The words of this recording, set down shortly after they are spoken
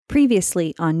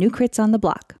Previously on New Crits on the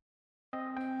Block.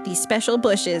 These special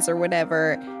bushes or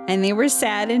whatever, and they were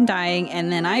sad and dying, and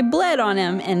then I bled on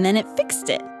him, and then it fixed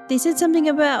it. They said something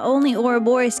about only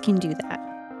Ouroboros can do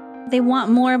that. They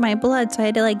want more of my blood, so I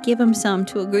had to give them some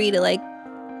to agree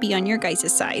to be on your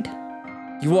guys' side.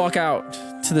 You walk out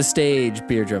to the stage,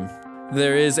 Beardrum.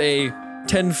 There is a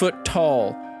 10-foot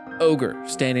tall ogre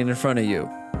standing in front of you.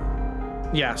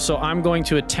 Yeah, so I'm going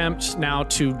to attempt now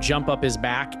to jump up his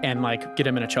back and get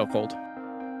him in a chokehold.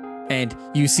 And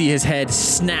you see his head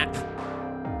snap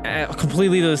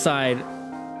completely to the side.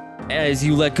 As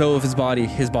you let go of his body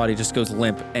just goes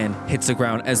limp and hits the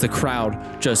ground as the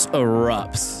crowd just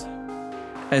erupts.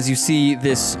 As you see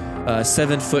this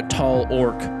 7-foot tall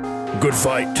orc. Good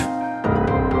fight.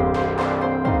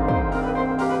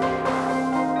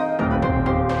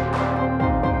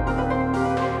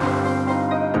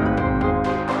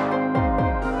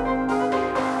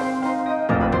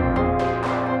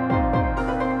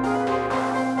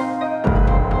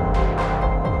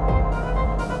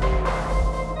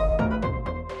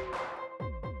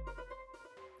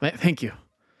 Thank you.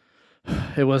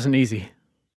 It wasn't easy.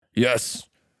 Yes,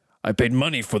 I paid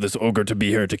money for this ogre to be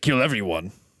here to kill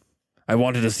everyone. I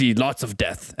wanted to see lots of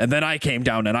death, and then I came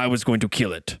down and I was going to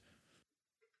kill it.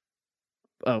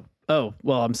 Oh,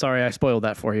 well, I'm sorry I spoiled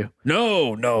that for you.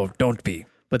 No, don't be.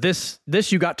 But this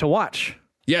you got to watch.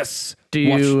 Yes. Do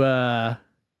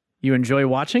you enjoy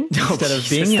watching instead of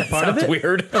being a part of it?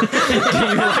 Weird. Do you like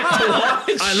to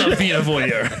watch? I love being a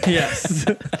voyeur. Yes.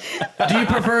 Do you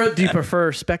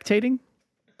prefer spectating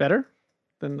better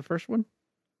than the first one?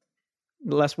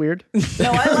 Less weird? No,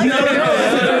 I like it.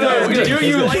 No. Do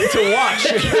you like to watch?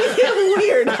 Keep it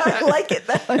weird. I like it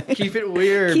that way. Keep it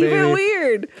weird, Keep baby. it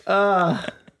weird.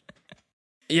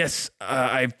 Yes,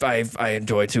 I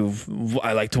enjoy to.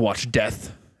 I like to watch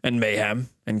death and mayhem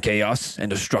and chaos and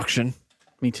destruction.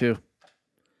 Me too.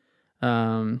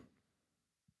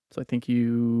 So I think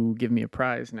you give me a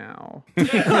prize now. Where's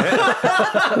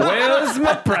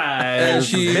my prize? And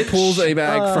she pulls a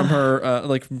bag from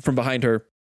her, from behind her,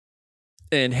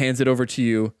 and hands it over to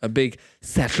you. A big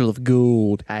satchel of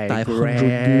gold. I grab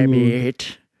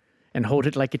it and hold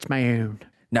it like it's my own.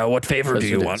 Now, what favor do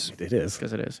you want? It is.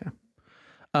 Because it is, yeah.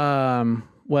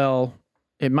 Well,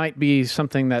 it might be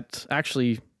something that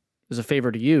actually is a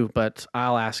favor to you, but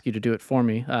I'll ask you to do it for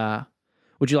me.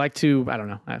 Would you like to? I don't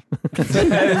know. I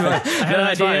had an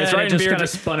idea. It's right. It just kind of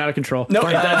spun out of control. No,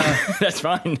 that's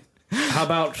fine. How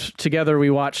about together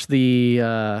we watch the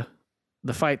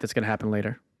fight that's going to happen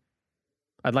later?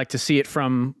 I'd like to see it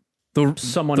from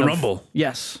someone. The rumble.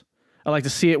 Yes, I'd like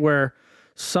to see it where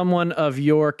someone of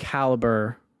your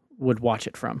caliber would watch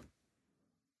it from.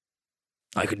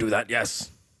 I could do that. Yes.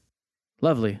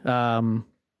 Lovely.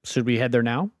 Should we head there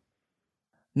now?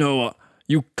 No,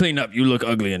 you clean up. You look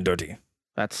ugly and dirty.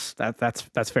 That's fair.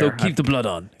 Don't keep the blood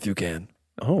on if you can.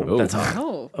 Oh, That's hard.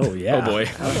 Oh yeah. Oh boy.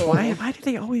 Why do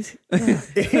they always?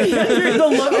 The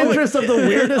love interest of the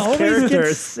weirdest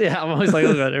characters. Yeah, I'm always like,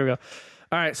 oh god, there we go.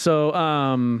 All right,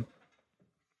 so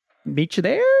meet you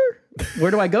there.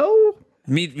 Where do I go?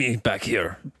 Meet me back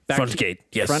here. Front gate.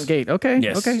 Yes. Front gate. Okay.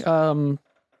 Yes. Okay. I'm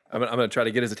gonna try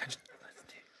to get his attention.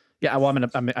 Yeah. Well, I'm gonna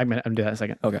do that in a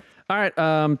second. Okay. All right.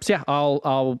 So yeah,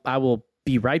 I will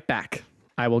be right back.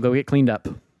 I will go get cleaned up.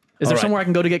 Is there right. somewhere I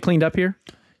can go to get cleaned up here?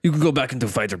 You can go back into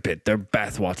fighter pit. They're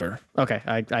bath water. Okay.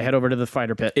 I head over to the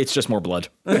fighter pit. It's just more blood.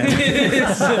 And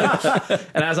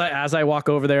as I walk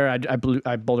over there,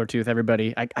 I boulder tooth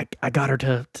everybody. I got her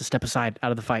to step aside out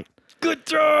of the fight. Good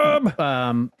job.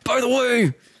 By the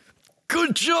way,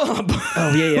 good job.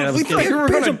 Oh yeah. We thought you were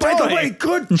going to by the way,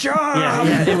 good job.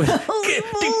 Yeah. It was.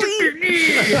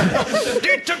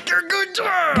 They took your good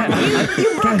job.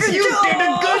 You did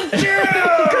a good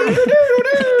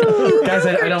Guys,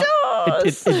 I don't.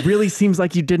 It really seems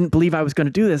like you didn't believe I was going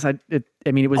to do this.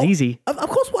 It was easy. Of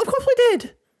course we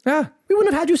did. Yeah. We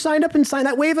wouldn't have had you signed up and sign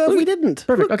that waiver if we didn't.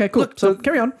 Perfect. Okay, cool. So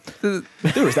carry on.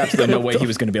 There was absolutely no way he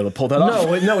was going to be able to pull that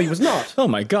off. No, he was not. Oh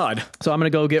my god. So I'm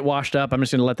going to go get washed up. I'm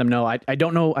just going to let them know. I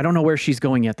don't know where she's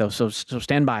going yet though. So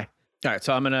stand by. All right,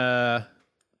 so I'm gonna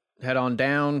head on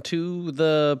down to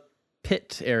the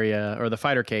pit area or the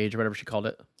fighter cage or whatever she called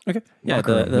it. Okay. Yeah,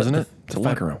 Locker room, isn't it? It's a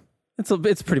locker room.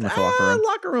 It's pretty much a locker room.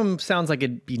 Locker room sounds like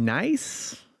it'd be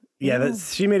nice. Yeah,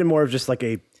 she made it more of just like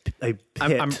a pit.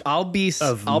 I'll be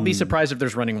surprised if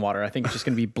there's running water. I think it's just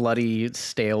gonna be bloody,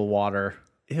 stale water.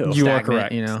 Ew. You are Stagnant,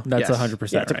 correct. you know? That's Yes.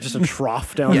 100% Yeah, right. just a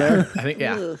trough down there. I think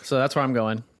So that's where I'm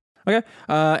going. Okay.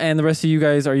 And the rest of you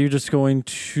guys, are you just going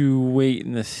to wait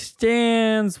in the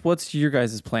stands? What's your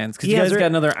guys' plans? Because you guys got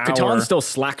another hour. Katan's still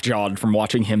slack-jawed from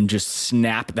watching him just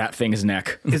snap that thing's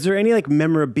neck. Is there any like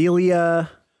memorabilia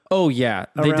Oh yeah,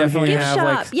 they Around definitely here? Gift have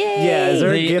shop. like. Yay. Yeah, is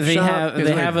there a gift they shop? have Is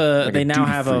they there have like a they now duty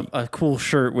have free? a cool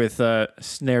shirt with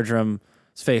Snare Drum's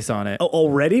face on it. Oh,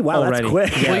 already? Wow, Already. that's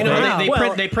quick. Yeah. Well, you know,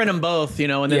 Wow. they print them both, you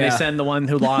know, and then Yeah. they send the one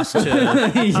who lost to.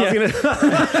 I was gonna,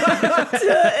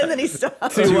 And then he stopped.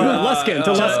 to Luskin.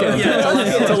 To Luskin.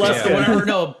 to Luskin. Whatever.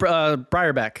 No,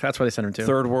 Briarbeck. That's where they sent him to.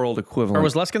 Third world equivalent. Or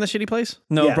was Luskin the shitty place?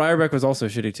 No, Yeah. Briarbeck was also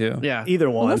shitty too. Yeah. Either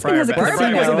one. Luskin has a Briarbeck.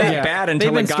 casino. Wasn't that Yeah. bad They've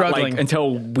until been it got struggling. like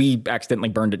until we accidentally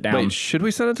burned it down. Wait, should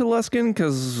we send it to Luskin?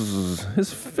 Because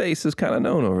his face is kind of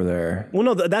known over there. Well,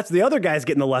 no, that's the other guy's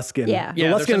getting the Luskin. Yeah. The Yeah,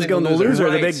 they're Luskin's sending going the the loser. loser,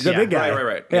 Right. the big guy.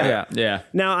 Right. Yeah. yeah.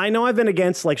 Now, I know I've been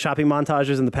against like shopping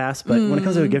montages in the past, but when it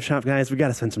comes to a gift shop, guys, we got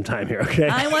to spend some time here, okay?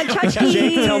 I want tchotchkes.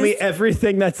 Jake, tell me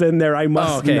everything that's in there. I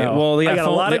must Oh, okay. know. Well, they I got, got a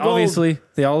foam, lot they of gold. obviously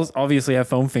obviously have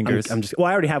foam fingers. I'm just. Well,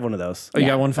 I already have one of those. Oh, you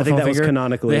got one for I think foam that was finger?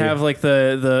 canonically- They have like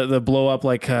the blow up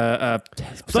like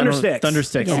Thunder sticks. Thunder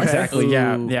sticks. Yes. Exactly.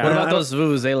 Yeah. Ooh. Yeah. What I about don't- those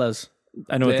vuvuzelas?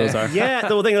 I know what those are. Yeah, the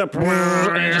little thing that.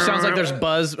 And it just sounds like there's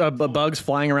bugs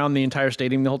flying around the entire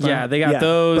stadium the whole time. Yeah, they got Yeah,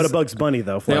 those. but a Bugs Bunny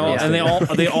though. They all, flying and around.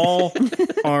 they all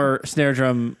are Snare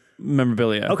Drum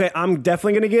memorabilia. Okay, I'm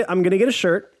definitely gonna get. I'm gonna get a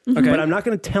shirt. Okay. But I'm not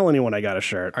gonna tell anyone I got a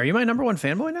shirt. Are you my number one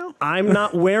fanboy now? I'm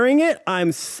not wearing it.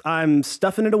 I'm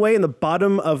stuffing it away in the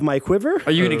bottom of my quiver.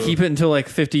 Are you going to keep it until like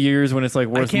 50 years when it's like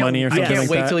worth money or I something can't like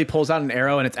wait that? till he pulls out an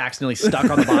arrow and it's accidentally stuck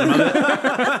on the bottom of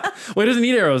it. Well, he doesn't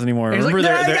need arrows anymore. He's like,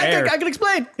 Remember, "No, they're I air. can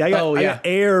explain. Yeah, I got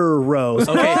arrows.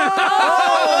 Okay.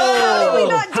 How did we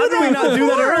not do How did we not do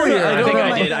that earlier? I think Oh I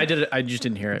my- did. I did it. I just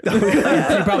didn't hear it.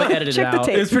 You probably edited Check it the out.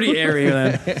 tape. It's pretty airy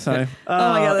then. Sorry. Oh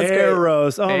my God, that's great.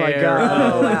 arrows. Oh my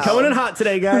god. Oh, wow. Coming in hot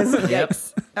today, guys.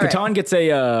 Yikes. All right. Catan gets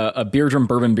a Beer Drum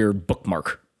Bourbon Beer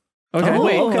bookmark. Okay. Oh,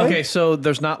 Wait, okay. okay. So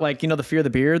there's not like, you know, the fear of the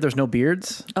beard. There's no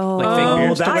beards. Oh. Like fake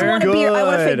beards to that's wear. I want a beard. I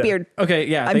want a fake good. beard. Okay,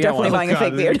 yeah. I'm they got definitely one. buying a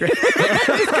fake beard.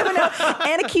 It's coming out.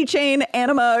 And a keychain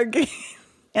and a mug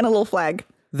and a little flag.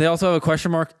 They also have a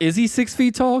question mark. Is he 6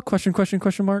 feet tall? Question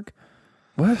mark.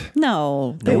 What?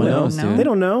 No, No one knows, know. dude. They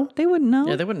don't know. They wouldn't know.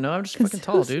 Yeah, they wouldn't know. I'm just fucking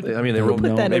tall, dude. I mean, they rolled,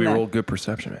 put that in maybe there? rolled good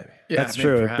perception, maybe. Yeah, That's maybe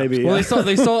true. perhaps. Maybe. Well,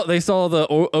 yeah. they saw the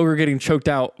ogre getting choked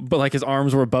out, but like his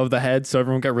arms were above the head, so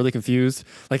everyone got really confused.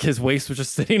 Like his waist was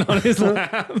just sitting on his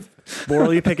lap. Boral,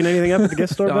 are you picking anything up at the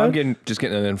gift store, No, bud? I'm just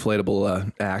getting an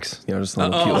inflatable axe. You know, just a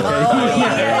little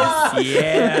cute.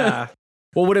 Yeah.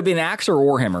 Well, would it be an axe or a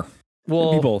warhammer?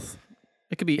 Well, Be both.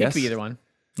 it could be. It Yes. could be either one.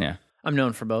 Yeah. I'm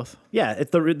known for both. Yeah,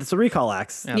 it's a recall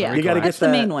axe. Yeah, the Yeah, You got to get that's the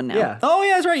that- main one now. Yeah. Oh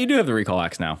yeah, that's right. You do have the recall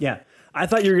axe now. Yeah. I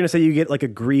thought you were going to say you get like a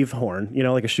grieve horn, you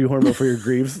know, like a shoehorn, but for your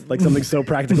greaves, like something so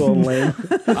practical and lame.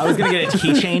 I was gonna get a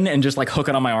keychain and just like hook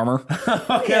it on my armor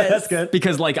Okay, that's good.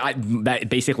 because like that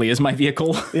basically is my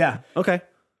vehicle. Yeah. Okay.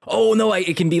 Oh no,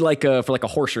 it can be like for like a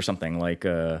horse or something, like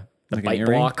the an bite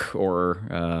earring? block or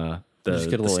the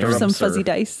Just get a the little stirrups Some fuzzy or-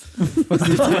 dice.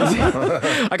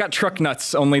 I got truck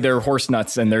nuts, only they're horse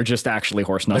nuts, and they're just actually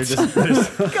horse nuts.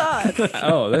 God.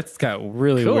 Oh, that's got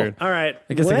really Cool. weird. All right.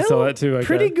 I guess I can sell that too, I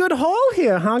Pretty guess. good haul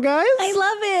here, huh, guys? I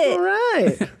love it. All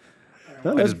right.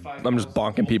 Well, I'm just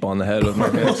bonking people on the head with my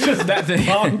fist. That thing.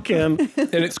 pumpkin.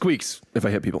 And it squeaks if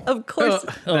I hit people. Of course.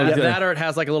 That or it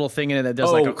has like a little thing in it that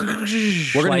does like a.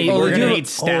 We're gonna need, Oh, we're they gonna do- need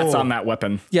stats on that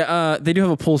weapon. Yeah, they do have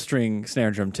a pull string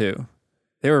snare drum too.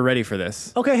 They were ready for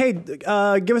this. Okay, hey,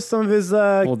 give us some of his.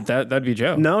 Well, that'd be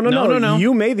Joe. No.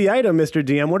 You made the item, Mr.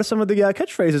 DM. What are some of the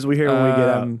catchphrases we hear when we get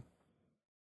out?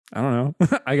 I don't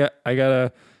know. I got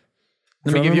a.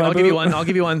 Let me give you. I'll give you one. I'll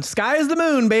give you one. Sky is the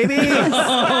moon, baby.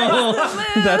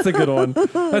 That's a good one.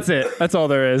 That's it. That's all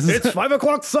there is. It's 5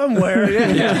 o'clock somewhere.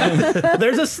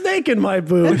 There's a snake in my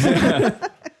boot.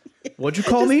 What'd you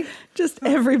call me? Just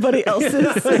everybody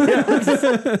else's.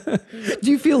 Do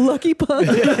you feel lucky, Punk?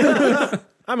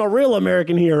 I'm a real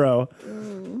American hero.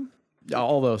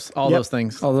 All those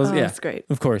things. all those. Oh, Yeah, that's great.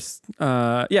 Of course.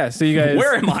 Yeah. So you guys.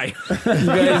 Where am I?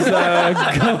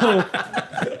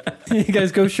 You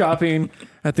guys go shopping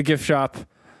at the gift shop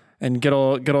and get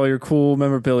all your cool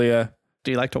memorabilia.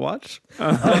 Do you like to watch?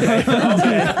 Sorry.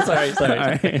 All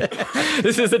right.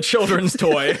 This is a children's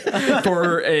toy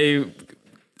for a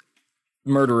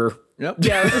murderer. Yep.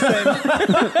 Yeah, it's the same.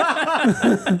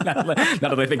 Now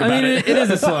that I think I about mean, it. it is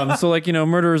a slum, so like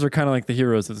murderers are kind of like the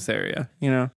heroes of this area. You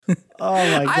know. Oh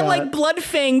my god. I like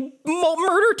Bloodfang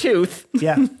Murder Tooth.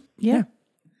 Yeah. Yeah.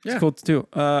 It's cool too.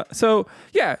 So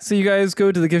you guys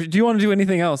go to the gift. Do you want to do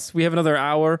anything else? We have another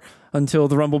hour until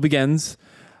the rumble begins.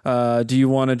 Do you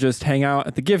want to just hang out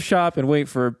at the gift shop and wait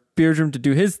for Beardrum to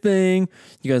do his thing?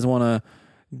 You guys want to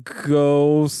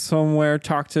go somewhere,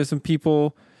 talk to some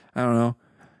people? I don't know.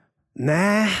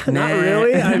 Nah, not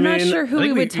really. I'm not sure who I we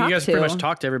think would you talk guys to. pretty much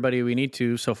talked to everybody we need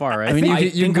to so far, right? I mean, I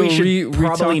you think can we go should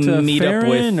probably talk to meet up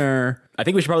with. Farron, or I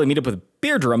think we should probably meet up with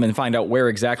Beardrum and find out where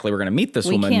exactly we're going to meet this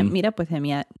We woman. can't meet up with him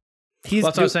yet. He's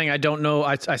That's what I was saying. I don't know.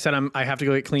 I said I have to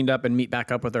go get cleaned up and meet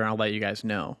back up with her, and I'll let you guys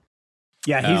know.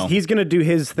 yeah, he's going to do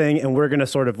his thing, and we're going to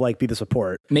sort of like be the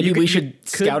support. Maybe we should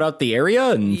scout out the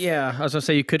area and Yeah, I was gonna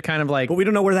say you could kind of like. But we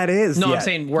don't know where that is. No, yet. I'm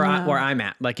saying where I'm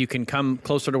at. Like you can come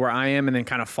closer to where I am and then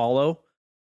kind of follow,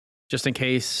 just in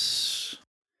case.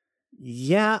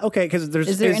 Yeah, okay, because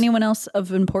Is there anyone else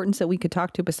of importance that we could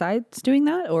talk to besides doing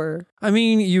that? Or I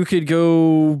mean, you could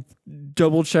go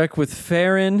double check with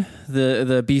Farron,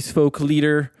 the beast folk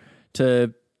leader,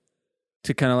 to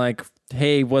kind of like,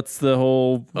 hey, what's the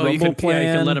whole Oh, you rumble can plan?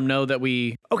 you can let them know that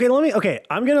we. Okay,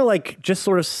 I'm going to like just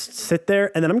sort of sit there,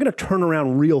 and then I'm going to turn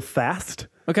around real fast.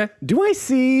 Okay. Do I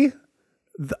see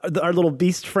our little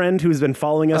beast friend who's been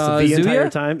following us the Zuya? entire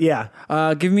time? Yeah.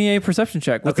 Give me a perception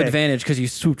check with Okay. advantage because you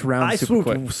swooped around I super swooped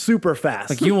quick. super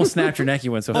fast. Like you almost snapped your neck.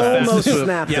 You went so fast. almost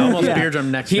snapped. Yeah, almost Yeah. Beardrum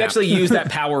next. he snap. actually used that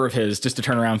power of his just to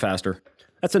turn around faster.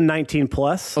 That's a 19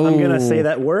 plus. I'm going to say Oh.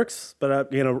 that works,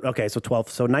 but okay, so 12.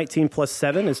 So 19 plus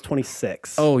 7 is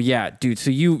 26. Oh yeah, dude. So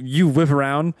you whip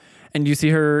around and you see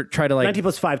her try to like. 19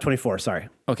 plus 5, 24, sorry.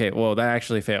 Okay, well that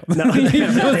actually failed. No.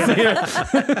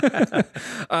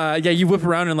 Yeah, you whip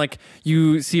around and like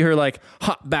you see her like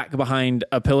hop back behind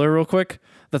a pillar real quick.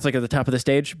 That's like at the top of the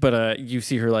stage, but you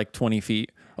see her like 20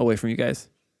 feet away from you guys.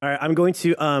 All right, I'm going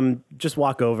to just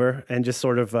walk over and just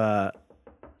sort of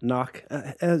knock.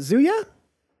 Zuya?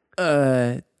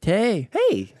 Hey.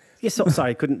 Hey. Yeah, so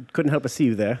sorry, couldn't help but see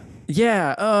you there.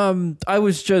 Yeah, I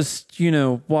was just,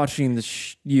 watching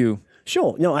you.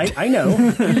 Sure. No, I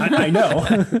know. I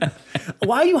know.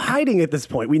 Why are you hiding at this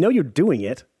point? We know you're doing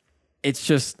it. It's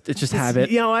just habit.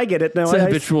 I get it. No, It's a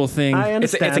habitual thing. I It's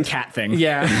understand. a cat thing.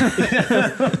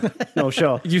 Yeah. No,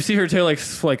 sure. You see her tail like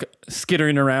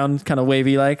skittering around, kind of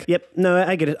wavy like. Yep. No,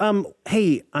 I get it.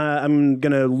 Hey, I'm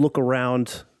gonna look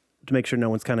around to make sure no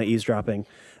one's kind of eavesdropping.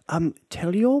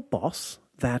 Tell your boss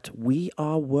that we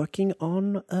are working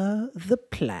on the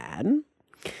plan,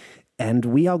 and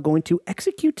we are going to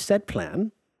execute said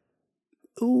plan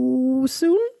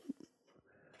soon.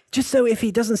 Just so if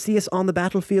he doesn't see us on the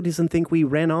battlefield, he doesn't think we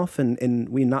ran off and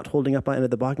we're not holding up our end of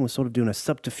the bargain. We're sort of doing a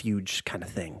subterfuge kind of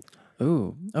thing.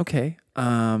 Ooh, okay.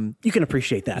 You can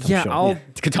appreciate that. Yeah, I'm sure. I'll.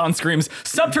 Catan screams,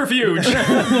 subterfuge!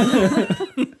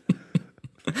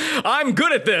 I'm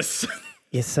good at this!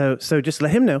 Yeah, so just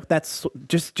let him know. That's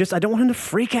just I don't want him to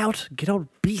freak out, get all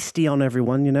beastie on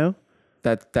everyone,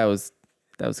 That was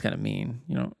kind of mean,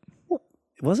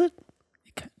 Was it?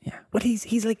 Yeah. But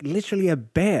he's like literally a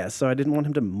bear, so I didn't want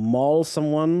him to maul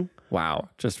someone. Wow,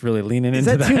 just really leaning Is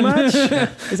into that that. too much?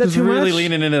 Is that Just too really much?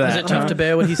 leaning into that. Is it tough to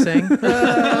bear what he's saying?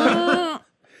 I've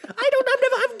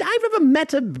never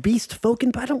met a beast folk,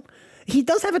 but he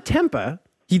does have a temper.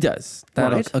 He does.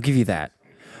 Right. I'll give you that.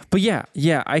 But yeah,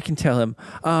 I can tell him.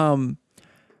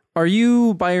 Are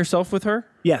you by yourself with her?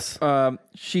 Yes.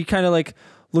 She kind of like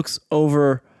looks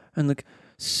over and like,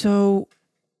 so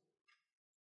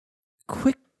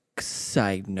quick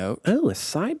side note. Oh, a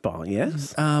sidebar,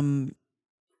 yes.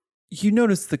 You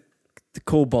notice the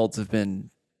kobolds have been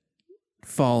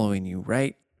following you,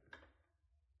 right?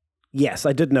 Yes,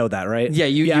 I did know that, right? Yeah,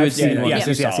 you had seen one.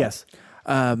 Yes.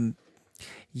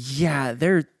 Yeah,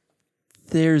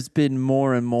 there's been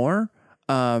more and more.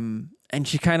 And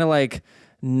she kind of like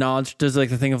nods, does like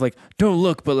the thing of like, don't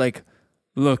look, but like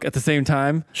look at the same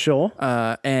time. Sure.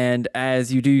 And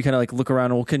as you do, you kind of like look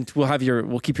around. And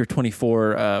we'll keep your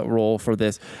 24 roll for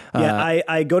this. Yeah,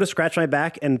 I go to scratch my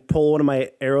back and pull one of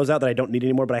my arrows out that I don't need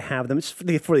anymore, but I have them. It's for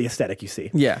the aesthetic, you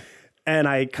see. Yeah. And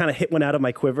I kind of hit one out of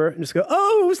my quiver and just go,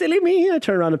 oh, silly me. I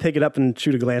turn around and pick it up and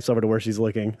shoot a glance over to where she's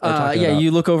looking.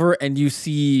 You look over and you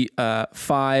see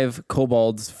 5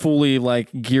 kobolds fully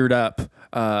like geared up,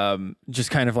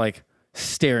 just kind of like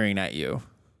staring at you.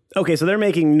 Okay, so they're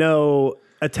making no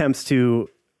attempts to.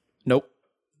 Nope.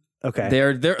 Okay.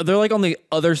 They're like on the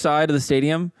other side of the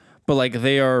stadium, but like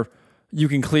they are. You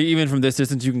can even from this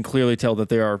distance, you can clearly tell that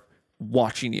they are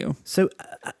watching you. So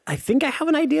I think I have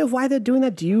an idea of why they're doing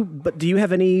that. Do you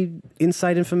have any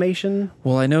inside information?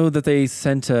 Well, I know that they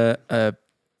sent a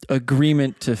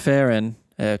agreement to Farron,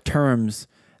 terms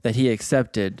that he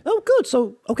accepted. Oh, good.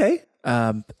 So okay.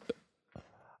 I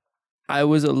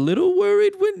was a little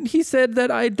worried when he said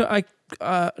that I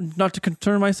not to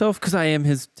concern myself because I am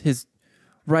his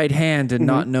right hand and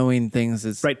not knowing things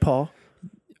is Right, Paul.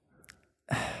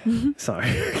 Sorry,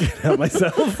 I can't help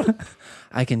myself.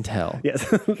 I can tell. Yes.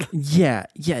 Yeah.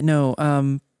 No.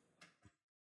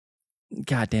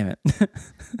 God damn it.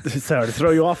 Sorry to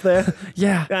throw you off there.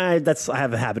 Yeah. I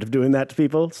have a habit of doing that to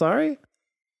people. Sorry.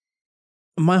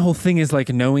 My whole thing is like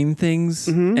knowing things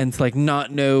and to like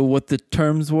not know what the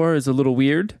terms were is a little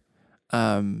weird.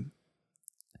 And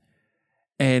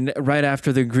right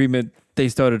after the agreement, they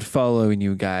started following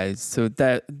you guys. So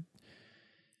that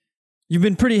you've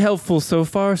been pretty helpful so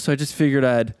far. So I just figured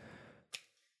I'd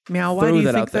Meow, why throw do you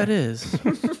that think out there. that is?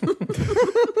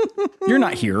 You're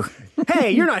not here.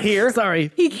 Hey, you're not here.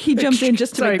 Sorry. He jumped in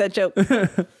just to Sorry. make that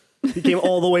joke. He came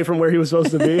all the way from where he was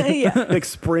supposed to be. Yeah. Like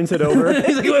sprinted over.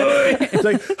 He's like, wait. He's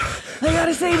like, I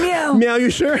gotta say meow. meow, you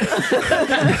sure? Okay,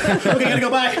 gotta go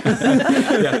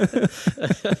back.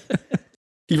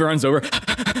 He runs over.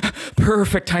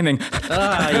 Perfect timing.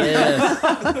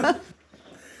 Yes.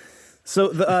 So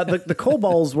the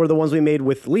kobolds were the ones we made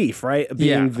with Leaf, right? Being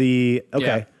Yeah. the okay,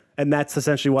 Yeah. and that's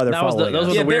essentially why they're That was the- following those us.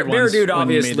 were Yeah, the weird Bear ones Dude when you made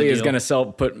obviously the is deal. going to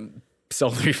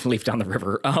sell Leaf down the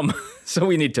river. So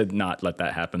we need to not let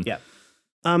that happen. Yeah.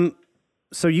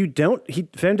 So you don't?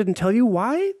 Farron didn't tell you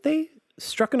why they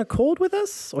struck in a cold with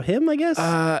us or him? I guess.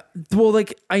 Well,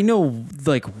 like I know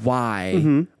like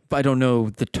why, but I don't know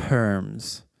the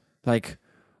terms. Like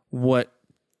what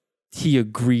he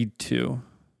agreed to.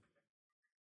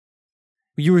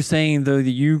 You were saying though that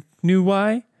you knew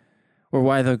why, or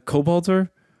why the kobolds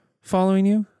are following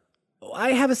you.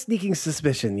 I have a sneaking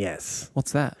suspicion. Yes.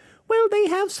 What's that? Well, they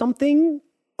have something.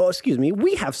 Oh, excuse me.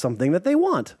 We have something that they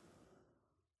want.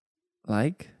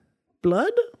 Like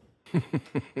Blood.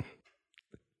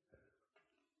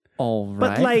 all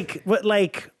right, But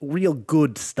like real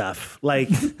good stuff. Like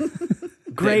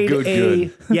grade good, A.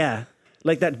 good. Yeah.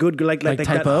 Like that good, like Like that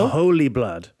type O? holy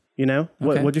blood. You know?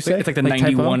 Okay. What'd you say? It's like the Like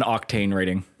type O? 91 octane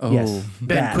rating. oh, Yes.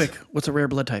 Ben, that. quick. What's a rare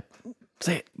blood type?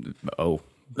 Say it. Oh.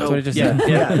 that's what I just Yeah. said.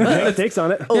 Yeah. Takes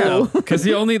on it. Yeah, because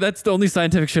that's the only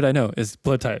scientific shit I know is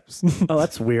blood types. Oh,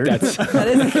 that's weird. That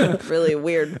is really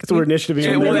weird. That's a weird initiative.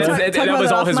 Yeah, in well, there. talk that about was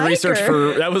it all off his mic, research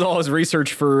or- for. That was all his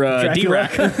research for Dracula.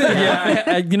 D-Rack. yeah,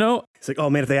 I It's like, oh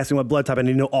man, if they ask me what blood type, I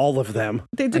need to know all of them.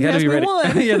 They I didn't gotta ask be me ready.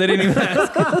 one. Yeah, they didn't even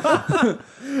ask.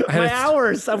 I had My to-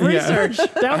 hours of Yeah. research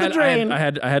down the drain. I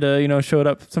had to show it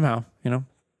up somehow.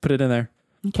 Put it in there,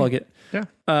 plug it.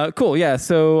 Yeah. Cool. Yeah.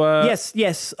 So Yes.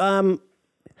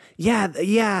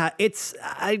 Yeah. It's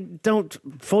I don't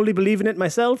fully believe in it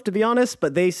myself, to be honest.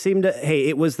 But they seem to. Hey,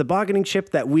 it was the bargaining chip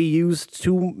that we used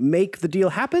to make the deal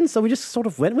happen, so we just sort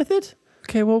of went with it.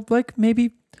 okay. Well, like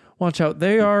maybe watch out.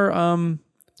 They are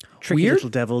Tricky Weird? little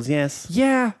devils. Yes.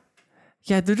 yeah.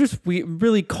 They're just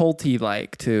really culty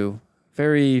like too.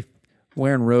 Very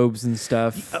wearing robes and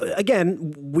stuff.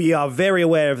 Again, we are very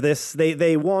aware of this.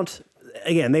 They want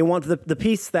the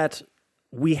piece that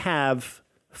we have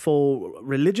for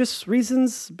religious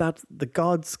reasons about the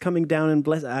gods coming down and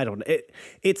bless. I don't know.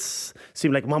 It's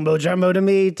seemed like mumbo jumbo to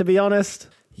me, to be honest.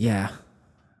 Yeah.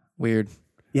 Weird.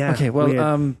 Yeah. Okay. Well, weird.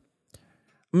 I'm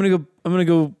gonna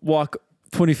go walk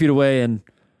 20 feet away and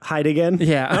Hide again.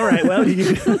 yeah. All right. Well,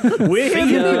 we're here if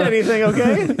you need anything.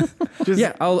 Okay. Just,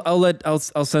 Yeah,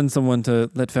 I'll send someone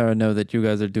to let Farah know that you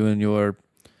guys are doing your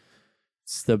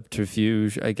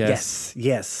subterfuge, I guess.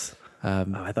 Yes. Oh,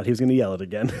 Um, I thought he was going to yell it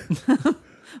again.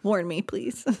 Warn me,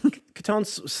 please. Catan,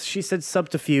 she said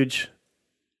subterfuge.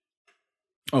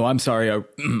 Oh, I'm sorry.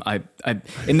 I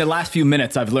in the last few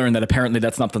minutes, I've learned that apparently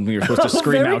that's not something you're supposed to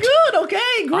scream Very out. good.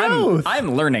 Okay. Growth.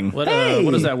 I'm learning. What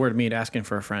does that word mean? Asking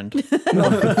for a friend.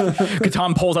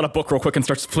 Catan pulls out a book real quick and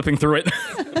starts flipping through it.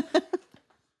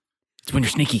 It's when you're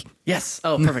sneaky. Yes.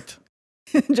 Oh, perfect.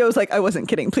 Joe's like, I wasn't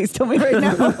kidding. Please tell me right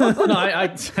now. No, I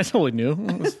totally knew.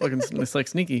 It's like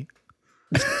sneaky.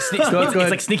 It's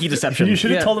like sneaky deception. You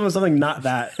should have Yeah. told him something not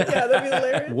that. Yeah, that'd be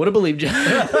hilarious. Would have believed you.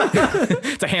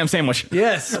 It's a ham sandwich.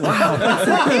 Yes. Wow.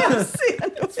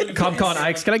 ComCon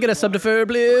Ikes, can I get a subterfuge,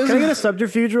 please? Can I get a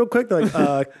subterfuge real quick? They're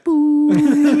like,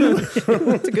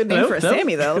 It's a good name for a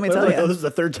Sammy, though. Let me tell oh, you. this is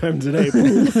the third time today.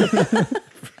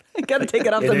 I gotta take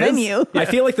it off the is? menu. I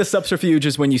feel like the subterfuge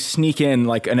is when you sneak in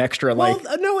like an extra Well,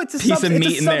 like. no, it's a piece sub, of it's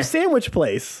meat a in there. sandwich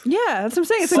place. Yeah, that's what I'm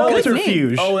saying. It's a good name.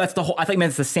 Subterfuge. Oh, that's the whole. I think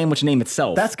that's the sandwich name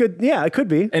itself. That's good. Yeah, it could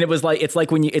be. And it was like it's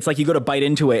like when you you go to bite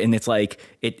into it and it's like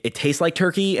it tastes like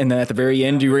turkey and then at the very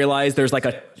end you realize there's a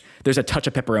touch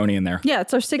of pepperoni in there. Yeah,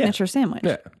 it's our signature sandwich.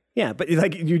 Yeah. Yeah, but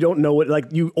like you don't know what, like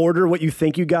you order what you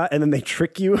think you got, and then they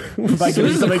trick you by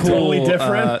giving you something totally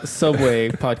different. Subway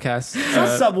podcast. It's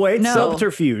not Subway, it's no.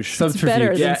 Subterfuge. It's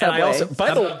better than And Subway. I also,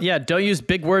 by the way, Yeah, don't use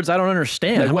big words I don't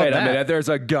understand. Like, How about wait a that? minute, there's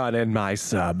a gun in my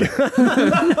sub.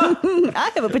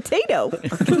 I have a potato.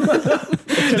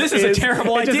 this is a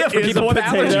terrible It just idea for is people a with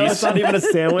potato. allergies. It's not even a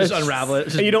sandwich. Just unravel it.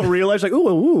 Just And you don't realize, like,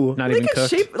 ooh, not even Like a cooked.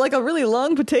 shape, like a really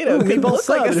long potato. Could meatball look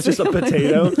sub. like a It's just a sandwich.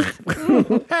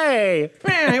 potato. Hey,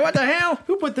 Hey, what the hell?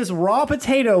 who put this raw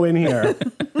potato in here?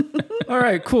 All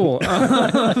right, cool.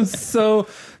 So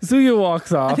Zuya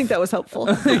walks off. I think that was helpful.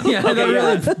 yeah, that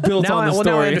really built Now on the now I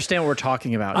story. understand what we're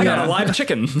talking about. I got a live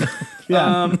chicken.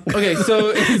 Okay,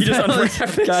 so you just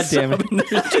unwrap it. God damn it.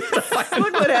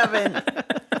 Look what happened.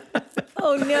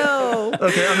 Oh no.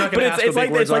 Okay, I'm not But going to ask what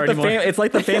big words are anymore. it's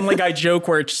like the Family Guy joke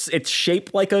where it's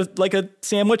shaped like a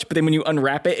sandwich, but then when you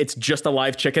unwrap it, it's just a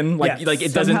live chicken. Like Yeah, like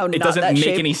it somehow doesn't not that make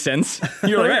shape. any sense.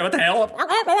 You're like, hey, what the hell?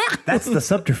 That's the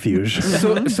subterfuge.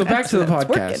 So back to the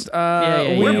podcast.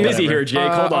 yeah, We're yeah, busy here,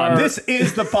 Jake. Hold on. This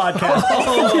is the podcast.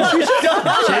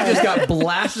 Jake just got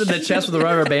blasted in the chest with a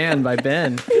rubber band by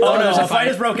Ben. Oh no, the fight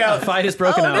has broke out. The fight is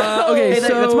broken out. Okay, Hey,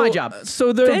 so that's my job.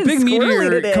 So the Ben's big squirrely meteor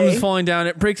today. comes falling down.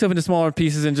 It breaks up into smaller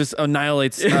pieces and just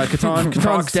annihilates Catan.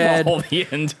 Catan's dead. All the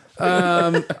end.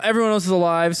 Everyone else is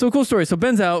alive. So cool story. So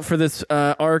Ben's out for this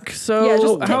arc. So Yeah,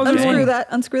 just how's it unscrew going? that.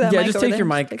 Unscrew that. Yeah, mic just over take there. your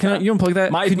Just mic. take Can that. you unplug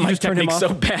that? My Could you just turn him technique's off?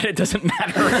 so bad it doesn't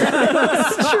matter.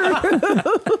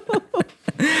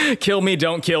 Kill me,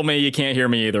 don't kill me. You can't hear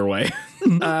me either way.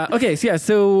 Okay, so yeah,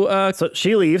 so So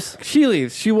she leaves. she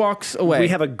leaves. She walks away. We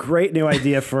have a great new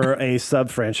idea for a sub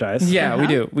franchise. yeah, we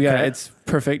do. We got Okay. it's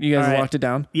perfect. You guys All right. locked it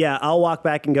down. Yeah, I'll walk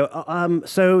back and go.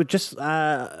 So just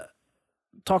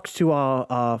talk to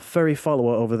our furry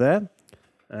follower over there.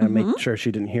 Make sure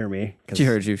she didn't hear me. 'Cause She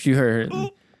heard you. She heard.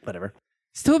 Whatever.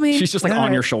 Still me. She's just like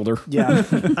on your shoulder. Yeah.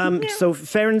 So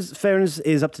Ferens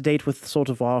is up to date with sort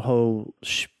of our whole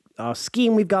our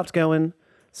scheme we've got going.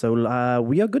 So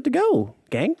we are good to go,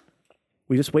 gang.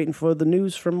 We're just waiting for the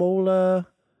news from old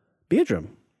Beardrum.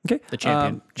 Okay. The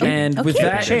champion. And with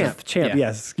that, Champ. Yeah.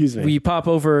 Yes, excuse me. we pop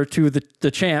over to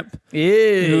the champ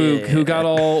Yeah. who got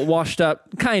all washed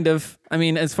up, kind of. I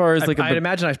mean, as far as like I'd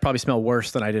imagine I probably smell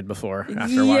worse than I did before after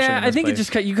washing. yeah, I think it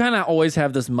just you kind of always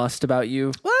have this must about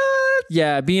you. What?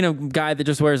 Yeah, being a guy that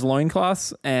just wears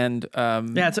loincloths and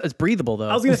Yeah, it's breathable though.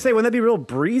 I was gonna say, wouldn't that be real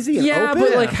breezy and yeah, open?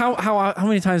 but like how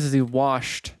many times has he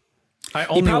washed? I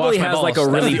only probably wash my has, balls. like, a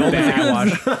That's really the only thing I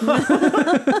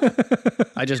bad-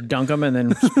 wash. I just dunk them and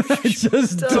then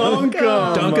just dunk 'em.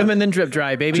 dunk them and then drip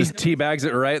dry, baby. Just teabags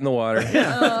it right in the water.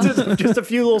 just a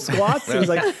few little squats. And he's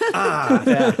like,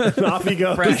 off he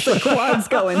goes. Quad's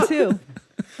going too.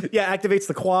 Yeah, activates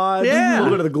the quads. Yeah. A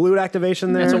little bit of the glute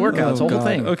activation there. It's a workout. It's a whole God.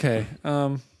 thing. Okay,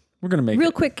 we're gonna make Real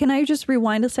it. quick, can I just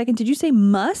rewind a second? Did you say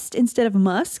must instead of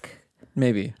musk?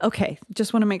 Maybe. Okay,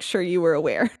 just want to make sure you were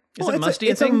aware. Is Well, it musty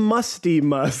it's a a thing? musty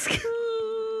musk.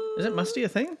 Is it musty a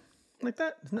thing like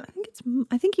that? Isn't that?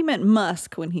 I think he meant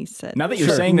musk when he said. Now that you're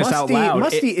saying this out loud,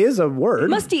 musty is a word.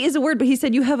 Musty is a word, but he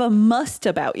said you have a must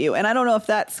about you, and I don't know if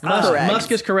that's correct.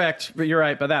 Musk is correct. But you're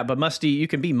right by that. But musty, you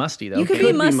can be musty though. You could Could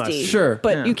be be musty, musty. Sure.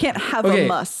 but Yeah. you can't have Okay. a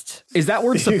must. is that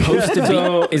word supposed to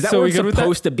be? Is that so word we good with that?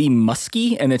 supposed to be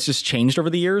musky and it's just changed over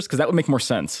the years? Because that would make more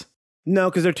sense. No,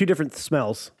 because they're two different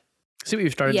smells. See what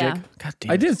you started, Yeah. Jake? God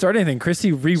damn. I didn't start anything.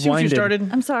 Chrissy rewinded. See what you started.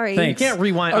 I'm sorry. Thanks. You can't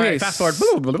rewind. Okay, All right, fast forward.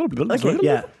 Okay,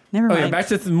 yeah. Never mind. Okay, back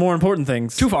to the more important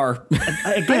things. Too far. Again,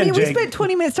 I mean, we Jake, spent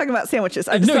 20 minutes talking about sandwiches.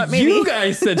 I just No, thought maybe. you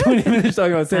guys said 20 minutes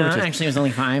talking about sandwiches. actually, it was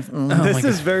only 5. this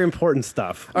is very important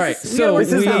stuff. All right, so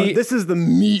This is the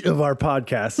meat of our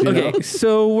podcast. You know? okay,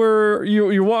 so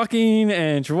you're walking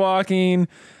and you're walking,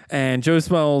 and Joe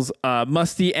smells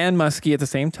musty and musky at the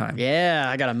same time. Yeah,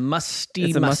 I got a musty.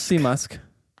 It's a musty musk.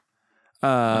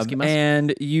 Musky musk.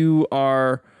 And you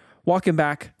are walking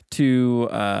back to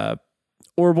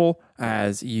Orbital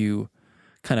as you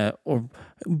kind of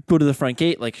go to the front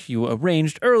gate like you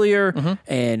arranged earlier,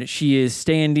 and she is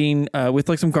standing with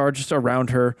like some guards just around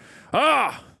her.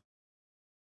 Ah!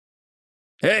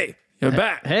 Hey, you're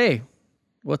back. Hey,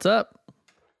 what's up?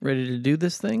 Ready to do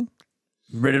this thing?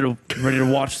 Ready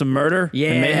to watch some murder?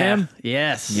 And mayhem?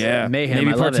 Yes. Yeah. Mayhem. Maybe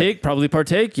I love partake. It. Probably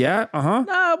partake. Yeah.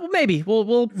 Well, maybe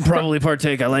we'll Probably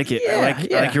partake. I like it.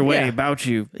 I like your way yeah. about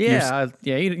you. Yeah.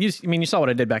 Yeah. I mean, you saw what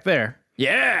I did back there.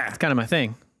 Yeah. It's kind of my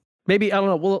thing. Maybe I don't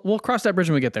know. We'll cross that bridge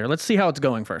when we get there. Let's see how it's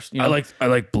going first. You know? I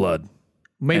like blood.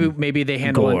 maybe they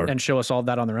handle gore. it and show us all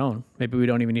that on their own. Maybe we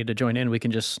don't even need to join in. We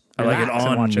can just I like it relax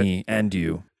and on watch me and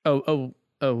you.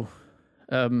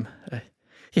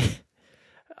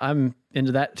 I'm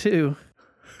into that too.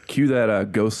 Cue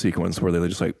that ghost sequence where they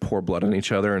just like pour blood on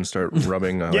each other and start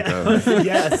rubbing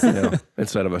Yes.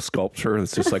 instead of a sculpture,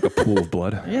 it's just like a pool of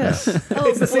blood. Yes.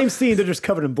 It's the same scene. They're just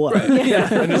covered in blood.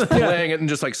 And just playing it and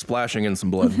just like splashing in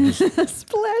some blood.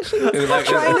 Splashing.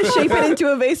 Trying to shape it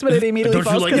into a vase, but it immediately Don't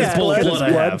you falls like because this it's pool of blood.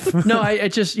 blood I have? No, I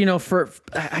just,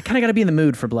 I kind of got to be in the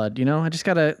mood for blood, I just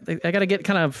got to get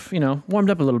kind of, warmed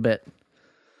up a little bit.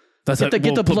 That's Get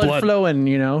the put blood flowing,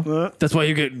 That's why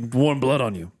you get warm blood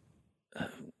on you.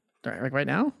 Like right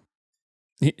now?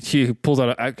 She pulls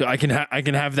out. I can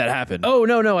have that happen. Oh,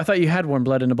 no. I thought you had warm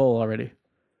blood in a bowl already.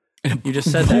 You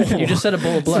just said that. You just said a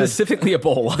bowl of blood. Specifically a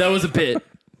bowl. That was a bit.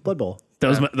 Blood bowl.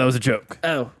 That was a joke.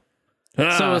 Oh.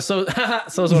 Ah. So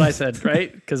is what I said,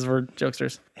 right? Because we're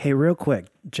jokesters. Hey, real quick,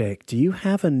 Jake, do you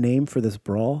have a name for this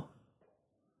brawl?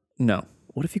 No.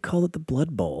 What if you call it the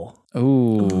Blood Bowl?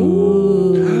 Ooh.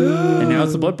 And now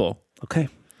it's the Blood Bowl. Okay.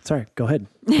 Sorry. Go ahead.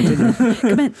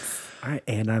 Commence. All right.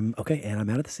 And I'm out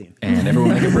of the scene. And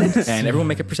everyone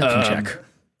make a perception check.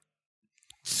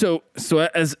 So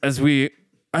as we,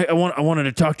 I wanted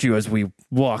to talk to you as we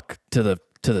walk to the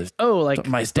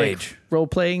my stage. Like role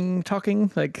playing, talking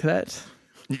like that.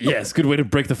 Yes, good way to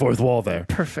break the fourth wall there.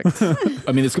 Perfect.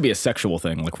 I mean, this could be a sexual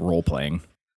thing, like role playing.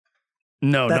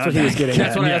 No, That's not what he was that. getting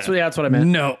at. That's what I meant.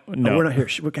 No. Oh, we're not here.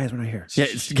 Guys, we're not here. Yeah,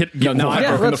 get No, I've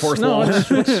Yeah, broken the fourth wall.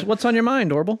 what's on your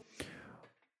mind, Orble?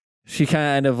 She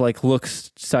kind of like looks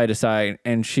side to side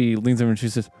and she leans over and she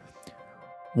says,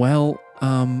 well,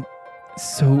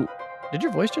 so Did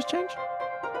your voice just change?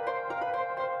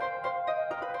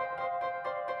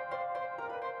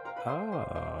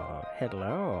 Oh,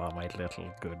 hello, my little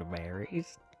good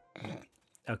Marys.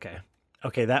 Okay.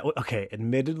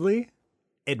 Admittedly,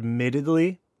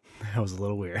 that was a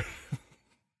little weird.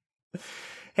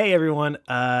 Hey, everyone.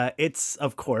 It's,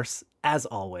 of course, as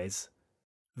always,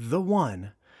 the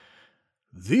one,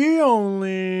 the only.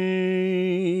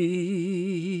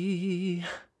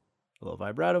 A little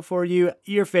vibrato for you,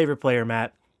 your favorite player,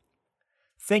 Matt.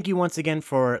 Thank you once again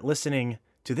for listening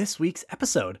to this week's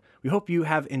episode. We hope you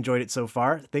have enjoyed it so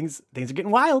far. Things are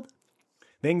getting wild.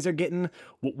 Things are getting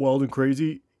wild and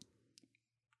crazy.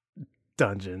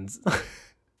 Dungeons.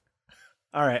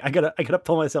 All right, I gotta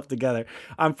pull myself together.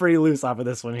 I'm pretty loose off of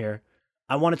this one here.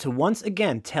 I wanted to once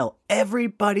again tell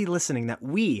everybody listening that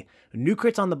we, New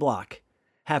Crits on the Block,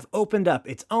 have opened up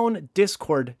its own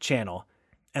Discord channel.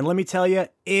 And let me tell you,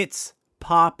 it's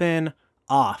popping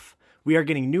off. We are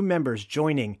getting new members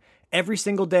joining every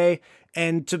single day.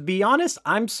 And to be honest,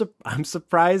 I'm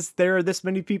surprised there are this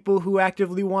many people who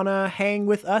actively want to hang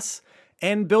with us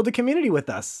and build a community with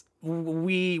us.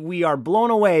 We are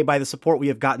blown away by the support we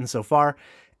have gotten so far,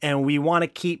 and we want to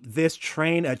keep this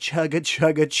train a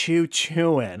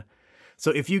chugga-chugga-choo-chewing.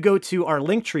 So if you go to our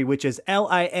link tree, which is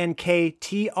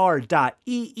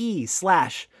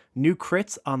linktr.ee/New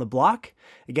Crits on the Block.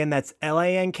 Again, that's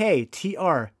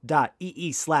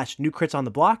linktr.ee/New Crits on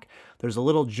the Block. There's a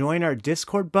little join our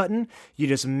Discord button. You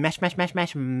just mash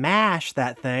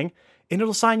that thing, and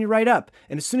it'll sign you right up.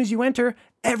 And as soon as you enter,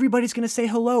 everybody's going to say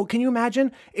hello. Can you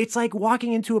imagine? It's like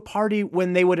walking into a party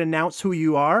when they would announce who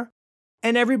you are,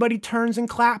 and everybody turns and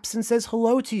claps and says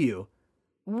hello to you.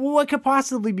 What could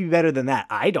possibly be better than that?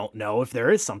 I don't know if there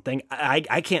is something.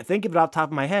 I can't think of it off the top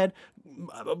of my head.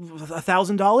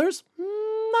 $1,000?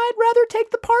 I'd rather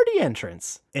take the party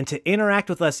entrance. And to interact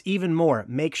with us even more,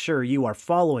 make sure you are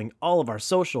following all of our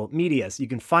social medias. You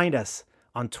can find us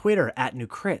on Twitter at New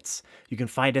Crits. You can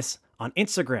find us on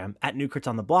Instagram at New Crits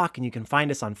on the Block, and you can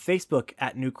find us on Facebook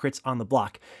at New Crits on the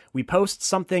Block. We post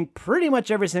something pretty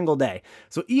much every single day.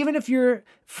 So even if you're,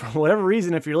 for whatever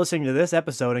reason, if you're listening to this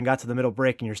episode and got to the middle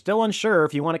break and you're still unsure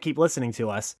if you want to keep listening to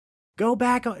us, go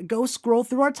back, go scroll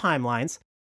through our timelines,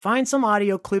 find some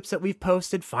audio clips that we've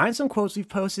posted, find some quotes we've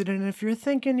posted, and if you're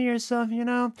thinking to yourself,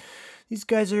 these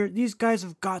guys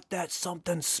have got that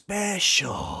something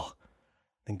special,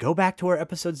 then go back to our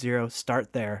episode 0,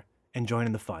 start there, and join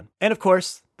in the fun. And of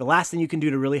course, the last thing you can do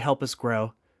to really help us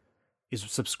grow is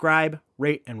subscribe,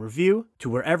 rate, and review to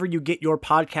wherever you get your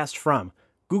podcast from.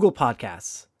 Google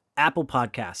Podcasts, Apple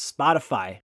Podcasts,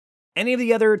 Spotify, any of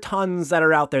the other tons that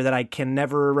are out there that I can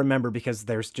never remember because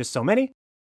there's just so many.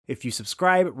 If you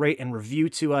subscribe, rate, and review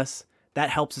to us, that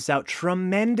helps us out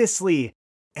tremendously.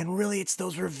 And really, it's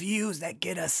those reviews that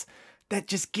just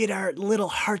get our little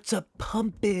hearts a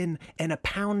pumping and a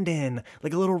pounding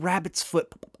like a little rabbit's foot.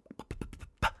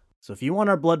 So if you want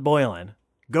our blood boiling,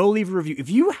 go leave a review. If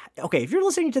you're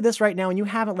listening to this right now and you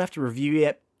haven't left a review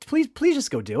yet, please just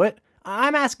go do it.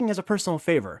 I'm asking as a personal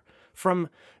favor from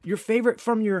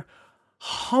your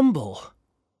humble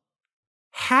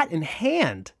hat in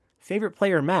hand favorite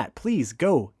player, Matt. Please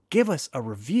go give us a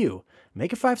review.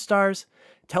 Make it 5 stars.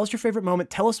 Tell us your favorite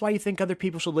moment. Tell us why you think other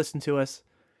people should listen to us.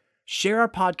 Share our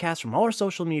podcast from all our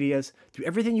social medias. Do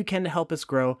everything you can to help us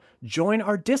grow. Join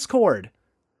our Discord.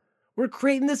 We're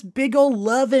creating this big old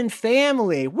loving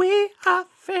family. We are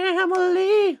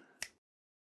family.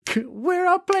 We're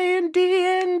all playing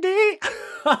D&D.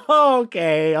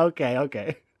 Okay.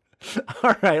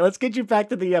 All right, let's get you back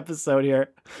to the episode here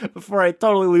before I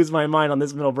totally lose my mind on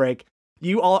this middle break.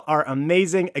 You all are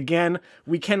amazing. Again,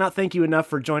 we cannot thank you enough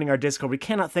for joining our Discord. We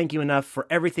cannot thank you enough for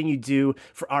everything you do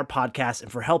for our podcast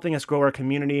and for helping us grow our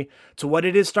community to what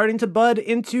it is starting to bud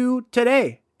into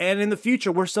today and in the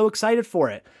future. We're so excited for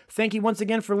it. Thank you once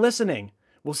again for listening.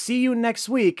 We'll see you next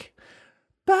week.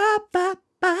 Bye, bye,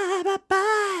 bye, bye,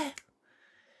 bye.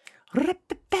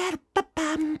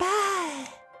 Bye.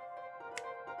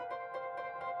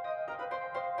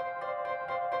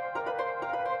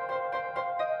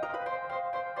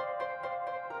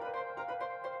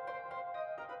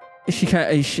 She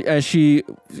as she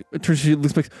turns, she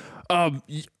looks back.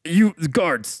 You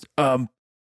guards,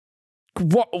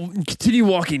 continue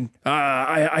walking.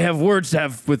 I have words to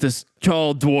have with this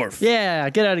tall dwarf. Yeah,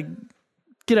 get out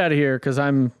of here, because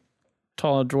I'm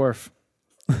tall and dwarf.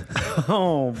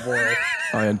 Oh boy.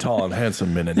 I am tall and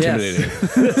handsome and intimidating.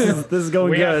 This is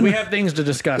going good. We have things to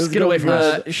discuss. Get away from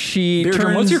us. She Beardrum,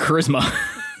 turns what's your charisma?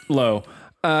 low.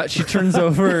 She turns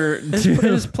over It to.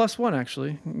 is +1,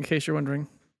 actually, in case you're wondering.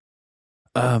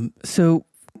 So,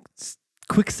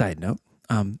 quick side note.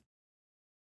 I'm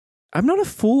not a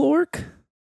full orc.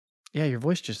 Yeah, your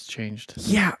voice just changed.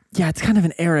 Yeah, it's kind of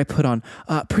an air I put on.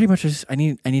 Pretty much, I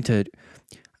need to.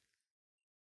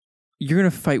 You're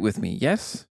gonna fight with me,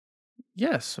 yes?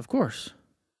 Yes, of course.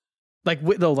 Like,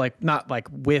 though, like, not like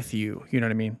with you, you know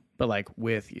what I mean? But like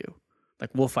with you.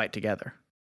 Like, we'll fight together.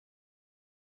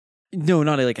 No,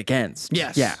 not like against.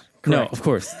 Yes. Yeah. No, Correct. of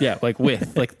course. Yeah, like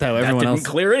with, like how everyone Didn't else.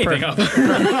 clear anything up.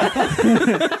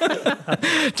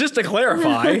 Just to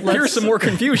clarify, here's some more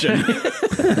confusion.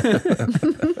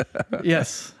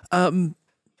 Yes.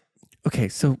 Okay,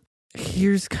 so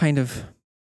here's kind of.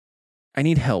 I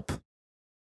need help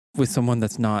with someone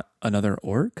that's not another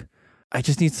orc. I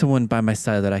just need someone by my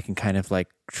side that I can kind of like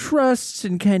trust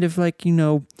and kind of like,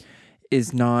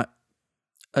 is not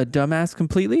a dumbass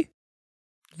completely.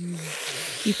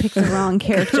 You picked the wrong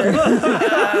character.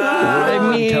 I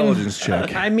mean, Intelligence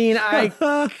check. I think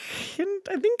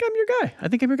I'm your guy. I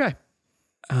think I'm your guy.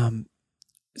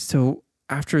 So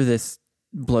after this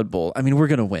Blood Bowl, I mean, we're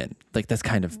gonna win. Like that's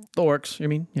kind of The orcs, you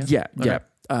mean? yeah. Okay.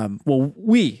 Well,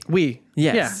 we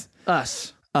Yeah. yes,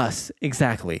 Us.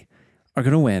 exactly are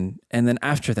gonna win, and then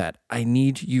after that, I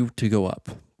need you to go up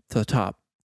to the top.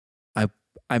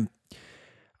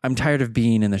 I'm tired of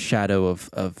being in the shadow of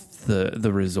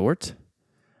the resort.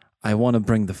 I want to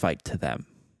bring the fight to them.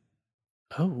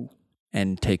 Oh.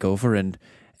 And take over and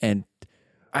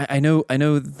I know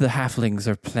the halflings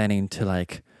are planning to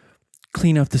like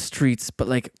clean up the streets, but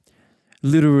like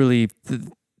literally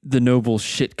the noble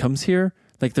shit comes here.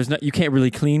 Like you can't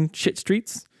really clean shit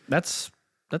streets. That's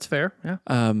fair.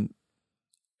 Yeah.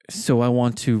 So I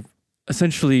want to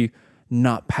essentially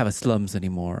not have a slums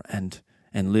anymore and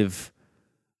live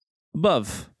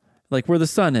above, like where the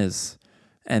sun is.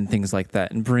 And things like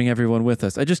that, and bring everyone with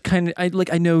us. I just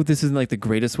I know this isn't like the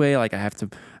greatest way. Like I have to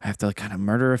like, kind of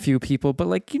murder a few people, but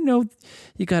like you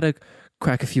gotta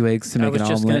crack a few eggs to make an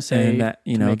omelet. Gonna say, and that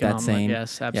that's saying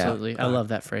yes, absolutely. I love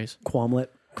that phrase. Quamlet.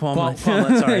 Quamlet.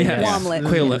 Sorry. Yeah.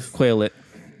 Quamlet. Quail it.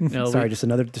 No, Sorry, just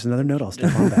another note. I'll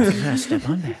step on that. step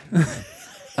on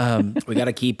that. We got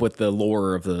to keep with the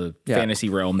lore of the fantasy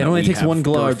realm. It that only we takes have one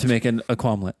glard birthed. to make a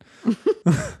quamlet.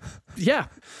 Yeah,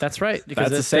 that's right.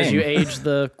 Because That's it the says same. you age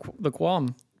the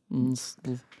qualm.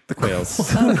 The quails.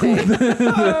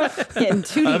 Getting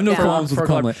too I have deep no down. qualms with For a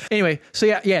glard. quamlet. Anyway, so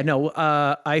no.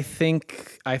 I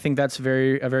think that's a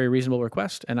very reasonable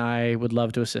request, and I would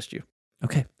love to assist you.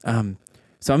 Okay.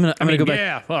 So I'm gonna go back.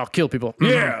 Yeah, well, kill people.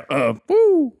 Yeah.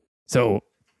 Woo. So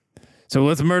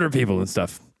let's murder people and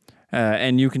stuff.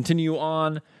 And you continue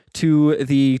on to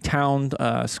the town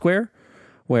square,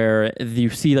 where you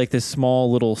see like this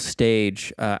small little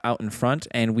stage out in front,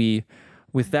 and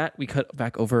with that we cut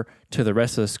back over to the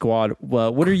rest of the squad.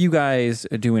 Well, what are you guys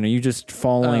doing? Are you just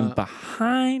following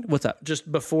behind? What's up? Just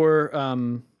before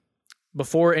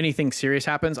anything serious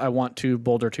happens, I want to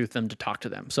boulder tooth them to talk to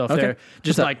them. So if they're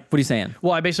just What's up? like, what are you saying?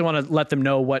 well, I basically want to let them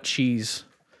know what she's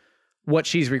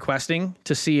requesting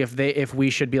to see if we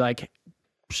should be like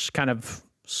kind of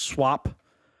swap.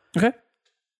 Okay.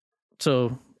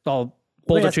 So I'll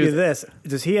Let me ask you Boulder-tooth. this: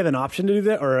 does he have an option to do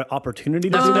that or an opportunity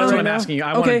to That's, do that? that's what right I'm now? asking you.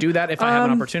 I want to do that if I have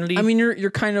an opportunity. I mean,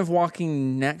 you're kind of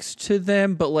walking next to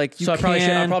them, but like you so I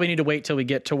can. probably need to wait till we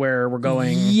get to where we're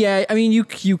going. Yeah, I mean, you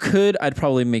could. I'd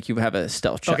probably make you have a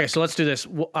stealth check. Okay, so let's do this.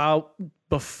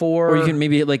 Before, Or you can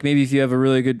maybe if you have a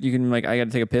really good, you can like I got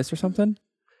to take a piss or something.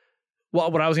 well,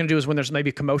 what I was going to do is when there's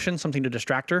maybe commotion, something to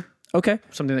distract her, Okay.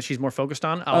 something that she's more focused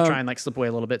on. I'll try and like slip away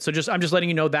a little bit. So I'm just letting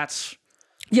you know that's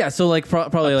Yeah, so like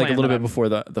probably like a plan little that bit I'm- before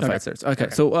the fight starts. Okay,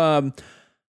 so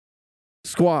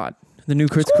squad, the new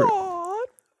crits crew.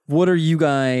 What are you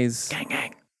guys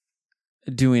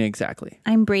doing exactly?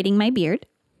 I'm braiding my beard,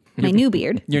 my new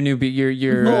beard. Your new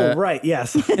your Oh, right.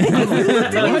 Yes.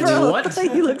 What?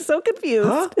 You look so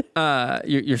confused.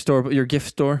 your gift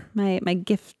store. My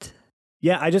gift.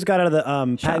 Yeah, I just got out of the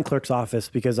patent clerk's office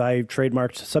because I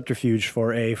trademarked Subterfuge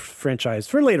for a franchise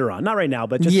for later on. Not right now,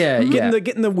 but just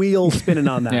getting the wheel spinning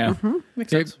on that. Yeah.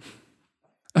 makes sense.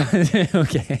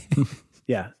 Okay.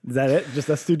 Yeah. Is that it? Just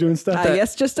us two doing stuff?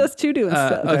 Yes, just us two doing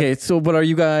stuff. Okay, so but are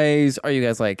you guys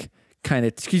like kind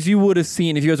of because you would have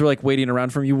seen if you guys were like waiting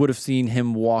around for him, you would have seen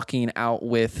him walking out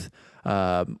with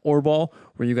Orbal.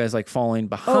 Were you guys like falling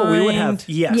behind? Oh, we would have.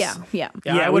 Yes. Yeah. Yeah,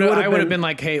 Yeah, I we would would've have been- been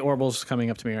like, hey, Orbal's coming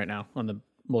up to me right now on the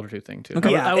Boulder-tooth thing too.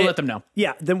 Okay. I will let them know.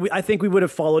 Yeah. Then I think we would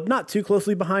have followed not too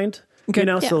closely behind. You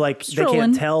know, Yeah. so like they Strolling.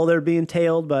 can't tell they're being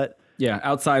tailed, but Yeah,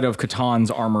 outside of Katan's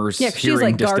armor's Yeah, 'cause she's hearing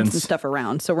like guards and distance. stuff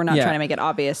around, so we're not Yeah. trying to make it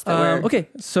obvious that we're. Okay,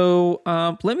 so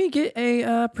let me get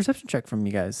a perception check from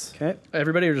you guys. okay.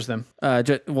 Everybody or just them?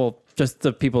 Just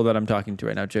the people that I'm talking to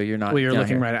right now, Joe. You're not. Well, you're not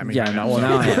looking here. right at me. Yeah, right no. now. Well,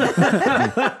 now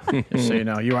I am. Just so you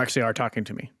know, you actually are talking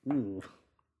to me.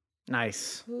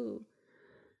 Nice.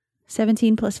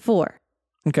 17 plus 4.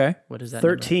 Okay. What is that?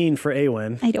 13 for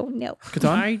Awen. I don't know.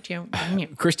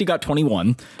 Katan? Christy got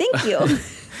 21, Thank you.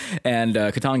 and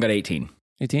Katan got 18.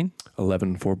 18.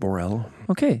 11 for Borel.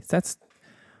 Okay, that's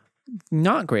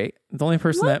not great. The only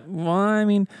person that, well, I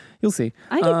mean, you'll see.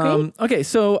 I did great. Okay,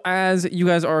 so as you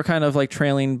guys are kind of like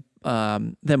trailing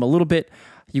them a little bit,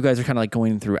 you guys are kind of like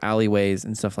going through alleyways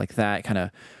and stuff like that, kind of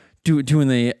doing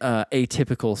the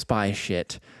atypical spy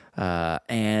shit.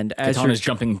 And as Katan you're is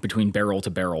jumping between barrel to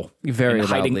barrel, Very and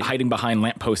loudly. hiding behind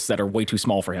lampposts that are way too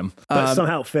small for him. But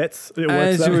somehow it fits. It works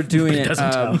as out. you were doing it,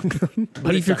 doesn't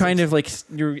Leaf, you're kind of like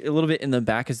you're a little bit in the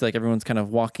back as like everyone's kind of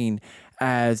walking.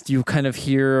 As you kind of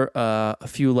hear a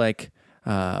few like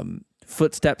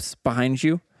footsteps behind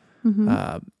you,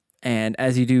 and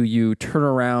as you do, you turn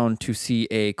around to see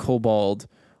a kobold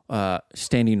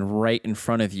standing right in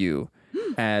front of you.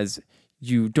 As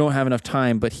you don't have enough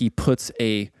time, but he puts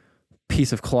a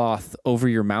piece of cloth over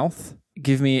your mouth.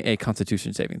 Give me a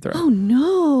Constitution saving throw. Oh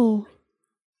no.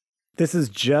 This is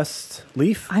just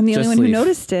Leaf. I'm the Just only one leave. who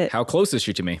noticed it. How close is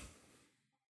she to me?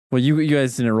 Well, you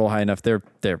guys didn't roll high enough. They're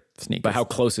sneaky. But how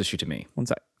close is she to me? One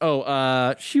sec.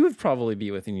 Oh, she would probably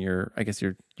be within your, I guess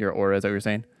your aura. Is that what you're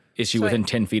saying? Is she within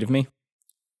 10 feet of me?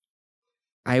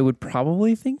 I would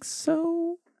probably think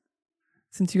so.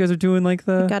 Since you guys are doing like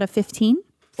the Got a 15.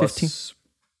 15.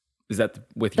 Is that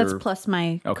with That's your... plus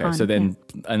my. Okay, con, so then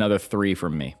another 3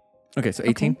 from me. Okay, so yeah.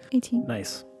 18. Okay, 18.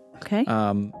 Nice. Okay.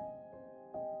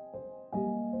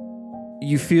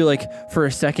 You feel like for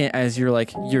a second as you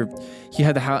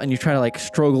had the house and you try to like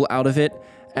struggle out of it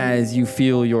as you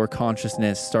feel your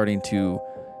consciousness starting to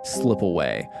slip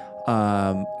away.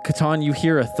 Katan, you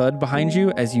hear a thud behind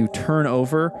you as you turn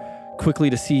over quickly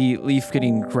to see Leaf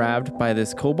getting grabbed by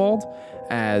this kobold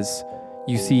as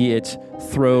you see it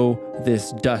throw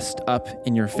this dust up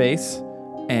in your face.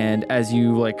 And as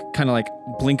you like kind of like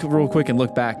blink real quick and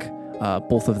look back,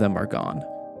 both of them are gone.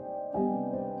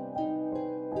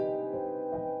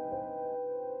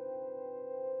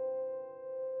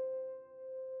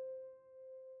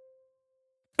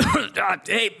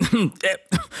 Hey,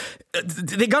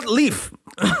 they got Leaf.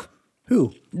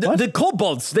 Who? The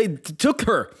kobolds, they took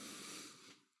her.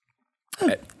 All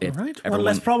right. One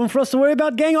less problem for us to worry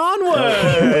about. Gang onward.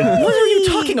 What are you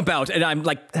talking about? And I'm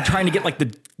like trying to get like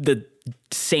the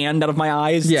sand out of my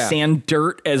eyes, sand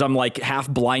dirt, as I'm like half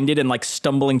blinded and like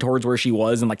stumbling towards where she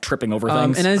was and like tripping over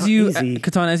things. And as you, easy.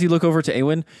 Katan, as you look over to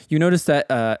Awen, you notice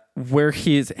that where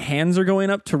his hands are going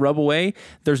up to rub away,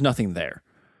 there's nothing there.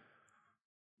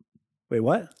 Wait,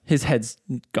 what? His head's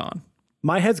gone.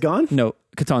 My head's gone? No,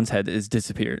 Katan's head is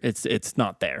disappeared. It's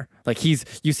not there. Like you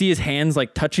see his hands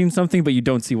like touching something, but you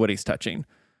don't see what he's touching.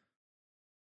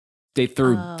 They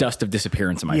threw dust of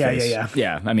disappearance in my Yeah, face. yeah.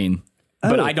 Yeah, I mean,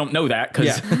 but I don't know that because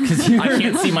Yeah. I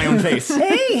can't see my own face.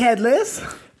 Hey, headless.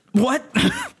 What?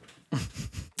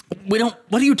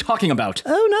 What are you talking about?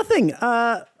 Oh, nothing.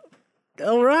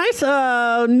 All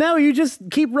right. No, you just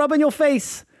keep rubbing your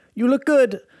face. You look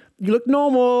good.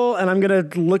 normal. And I'm going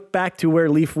to look back to where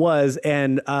Leaf was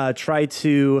and try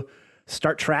to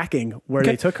start tracking where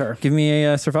they took her. Give me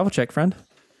a survival check, friend.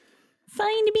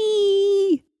 Find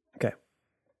me. Okay.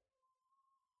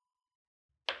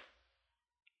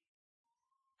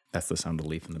 That's the sound of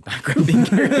Leaf in the background being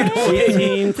carried.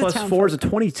 18 plus 4 is a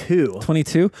 22.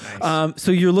 22.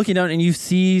 So you're looking down and you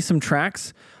see some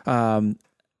tracks.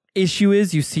 Issue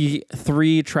is you see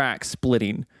 3 tracks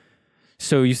splitting.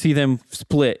 So you see them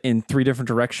split in 3 different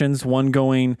directions, one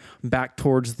going back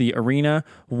towards the arena,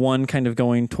 one kind of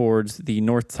going towards the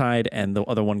north side, and the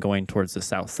other one going towards the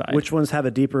south side. Which ones have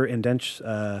a deeper indent?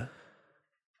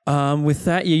 With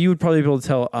that, yeah, you would probably be able to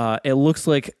tell. It looks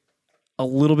like a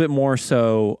little bit more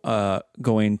so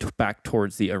going back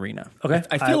towards the arena. Okay.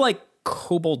 I feel like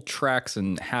kobold tracks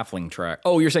and halfling track.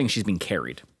 Oh, you're saying she's being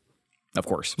carried. Of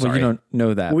course. Well, Sorry. you don't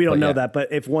know that. We don't but know yeah. that,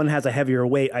 but if one has a heavier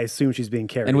weight, I assume she's being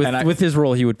carried. And with his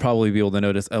role, he would probably be able to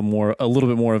notice a little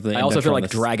bit more of the. I also feel on like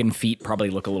this. dragon feet probably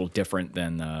look a little different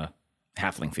than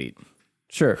halfling feet.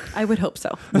 Sure. I would hope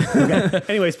so.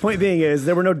 Anyways, point being is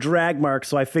there were no drag marks,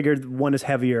 so I figured one is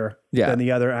heavier than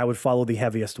the other. I would follow the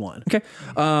heaviest one. Okay.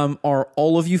 Are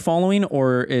all of you following,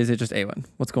 or is it just Awen?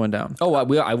 What's going down? Oh,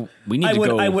 we need to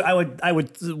go. I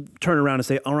would turn around and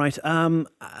say, all right,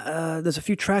 there's a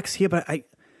few tracks here, but I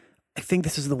think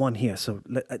this is the one here. So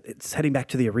it's heading back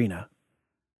to the arena.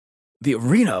 The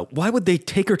arena? Why would they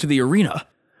take her to the arena?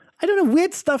 I don't know.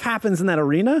 Weird stuff happens in that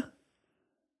arena.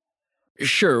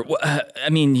 Sure. I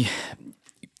mean,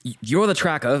 you're the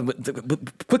tracker.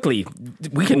 Quickly,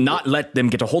 we cannot let them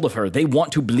get a hold of her. They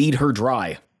want to bleed her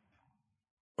dry.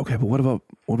 Okay, but what about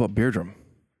Beardrum?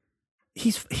 He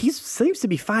seems to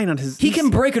be fine on his. He can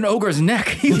break an ogre's neck.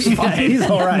 He's fine. He's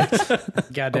all right.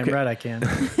 Goddamn right I can.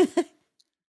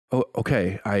 Oh,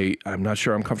 okay. I'm not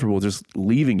sure I'm comfortable just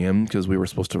leaving him because we were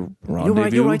supposed to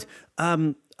rendezvous. You're right.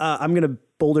 I'm gonna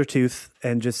boulder tooth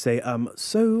and just say,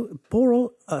 so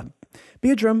Boral,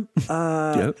 Beardrum,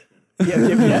 Yep.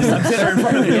 yes, I'm sitting in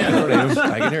front of you.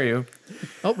 I can hear you.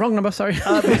 Oh, wrong number. Sorry.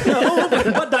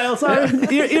 What dial? Sorry,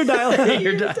 ear dial,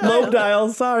 lobe dial.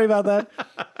 Sorry about that.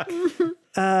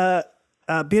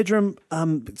 Beardrum,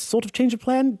 sort of change of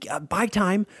plan. By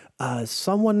time,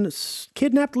 someone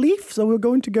kidnapped Leaf, so we're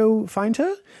going to go find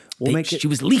her. She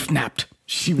was leaf napped.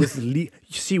 She was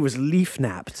leaf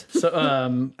napped.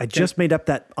 So, I just made up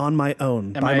that on my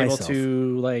own. am by I able myself.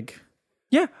 to like?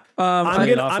 Yeah. I'm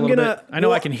gonna. I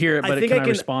know I can hear it, but can I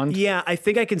respond? Yeah, I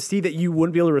think I can see that you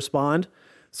wouldn't be able to respond.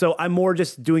 So I'm more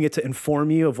just doing it to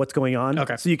inform you of what's going on.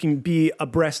 Okay. So you can be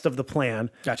abreast of the plan.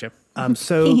 Gotcha.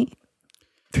 So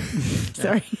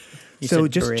Sorry. so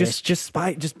just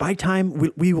by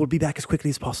time we will be back as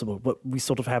quickly as possible. But we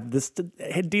sort of have this to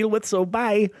deal with. So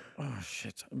bye. Oh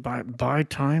shit! Buy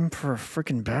time for a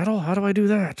freaking battle? How do I do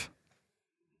that?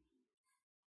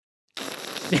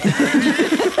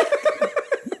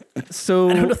 So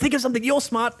I don't know. Think of something. You're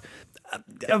smart.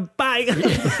 Bye.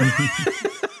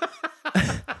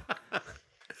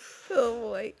 Oh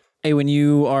boy. hey, when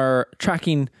you are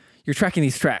tracking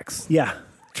these tracks. Yeah.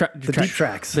 The deep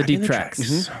tracks. The deep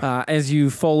tracks. As you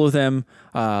follow them,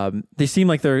 they seem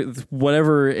like they're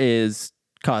whatever is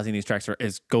causing these tracks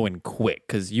is going quick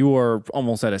because you are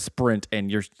almost at a sprint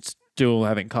and you're still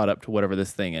haven't caught up to whatever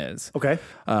this thing is. Okay.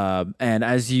 And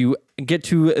as you get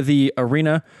to the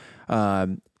arena,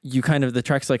 you kind of the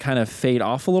tracks like kind of fade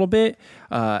off a little bit.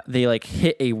 They like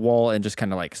hit a wall and just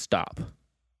kind of like stop.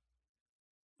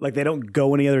 Like they don't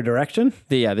go any other direction?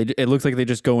 It looks like they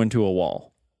just go into a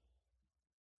wall.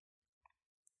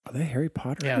 Are they Harry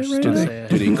Potter? Yeah, I was right just now? gonna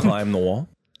say. Did he climb the wall?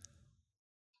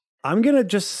 I'm going to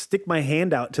just stick my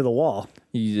hand out to the wall.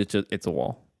 It's a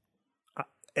wall.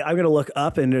 I'm going to look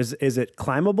up and is it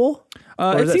climbable?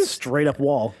 Or It is it seems straight up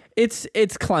wall? it's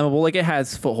climbable. Like it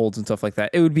has footholds and stuff like that.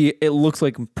 It looks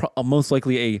like most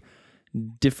likely a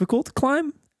difficult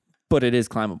climb, but it is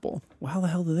climbable. Well, how the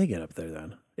hell do they get up there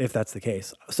then? If that's the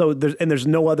case. So there's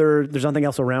nothing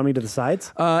else around me to the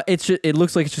sides? It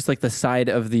looks like it's just like the side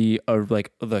of the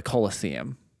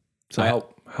Colosseum.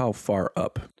 So how far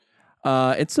up?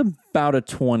 It's about a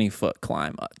 20-foot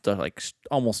climb, like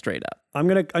almost straight up. I'm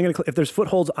gonna if there's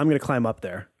footholds, I'm gonna climb up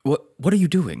there. What are you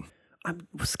doing? I'm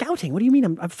scouting. What do you mean?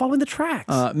 I'm following the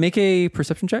tracks. Make a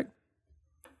perception check.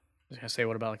 I was gonna say,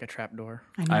 what about like a trap door?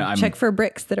 I know. Check for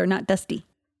bricks that are not dusty.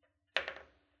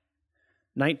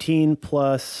 19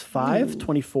 plus 5,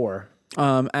 24.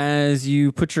 As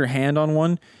you put your hand on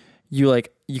one, you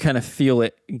kind of feel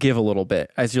it give a little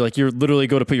bit as you're literally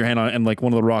go to put your hand on it and like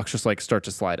one of the rocks just like start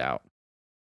to slide out.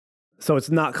 So it's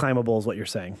not climbable is what you're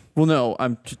saying. Well, no,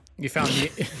 You found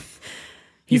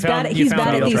He's bad at these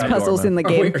puzzles in the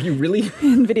game. Wait, are you really?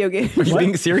 In video games. Are you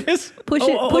being serious? Push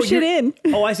it in.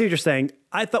 Oh, I see what you're saying.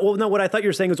 I thought. Well, no. What I thought you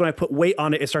were saying was when I put weight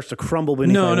on it, it starts to crumble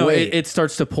beneath my No, weight. it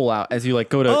starts to pull out as you like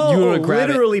go to Oh, you go to grab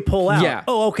literally it. pull out. Yeah.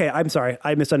 Oh, okay. I'm sorry.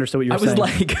 I misunderstood what you were I was saying.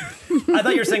 like, I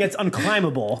thought you were saying it's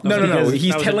unclimbable. no.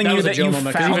 He's telling you that you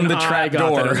found the trap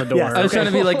door. Yes, I was okay. trying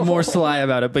to be like more sly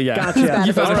about it, but yeah. Gotcha.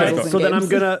 You found All the right. trap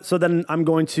door. So then I'm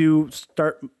going to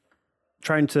start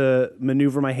trying to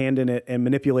maneuver my hand in it and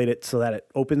manipulate it so that it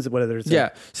opens. Whether it's Yeah.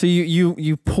 So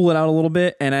you pull it out a little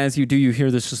bit, and as you do, you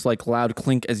hear this just like loud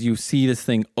clink as you see this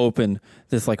thing open,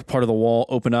 this like part of the wall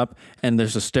open up, and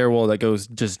there's a stairwell that goes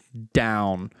just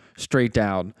down, straight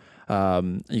down.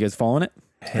 You guys following it?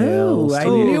 Oh, I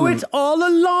knew it all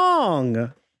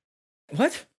along.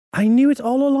 What? I knew it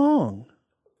all along.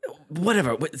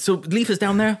 Whatever. So Leaf is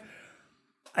down there?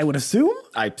 I would assume.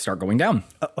 I start going down.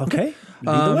 Okay.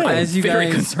 Lead the way. As you Very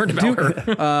guys concerned about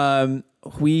her.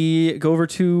 we go over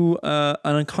to an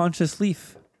unconscious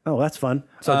Leaf. Oh, that's fun.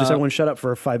 So just everyone shut up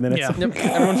for 5 minutes. Yeah. Yep.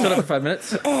 Everyone shut up for 5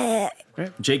 minutes.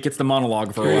 Jake gets the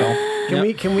monologue for a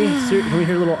while. Can we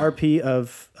hear a little RP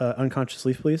of unconscious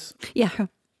Leaf, please? Yeah.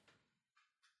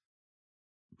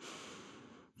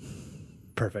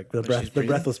 Perfect. The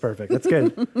breath was perfect. That's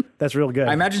good. That's real good.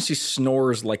 I imagine she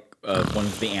snores like one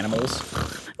of the animals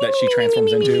that she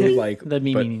transforms into. Like The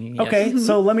me. Okay,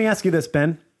 so let me ask you this,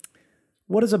 Ben.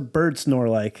 What does a bird snore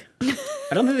like? I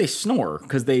don't think they snore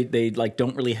because they like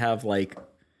don't really have like.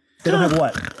 They don't have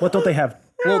what? What don't they have?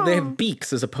 Well, they have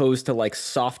beaks as opposed to like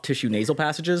soft tissue nasal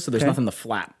passages, so there's nothing to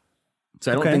flap.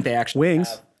 So I don't think they actually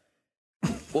wings.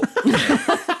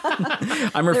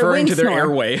 I'm referring to their snore.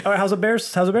 airway. All right, how's a bear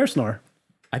snore?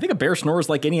 I think a bear snores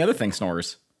like any other thing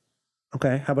snores.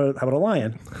 Okay, how about a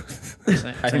lion?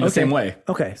 I think the same way.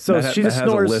 Okay, so That she just has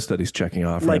a snores list that he's checking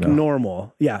off like right now.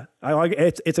 normal. Yeah,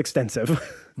 it's extensive.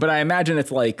 But I imagine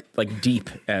it's like deep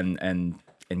and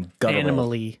guttural.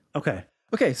 Animally. Okay,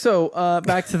 Okay, so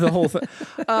back to the whole thing.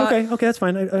 okay, that's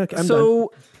fine. I'm done.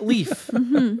 So Leaf.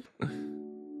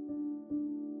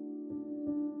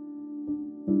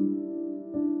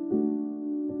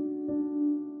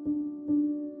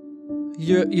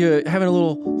 You're having a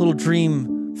little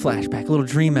dream flashback, a little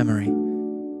dream memory.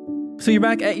 So you're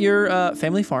back at your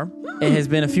family farm. It has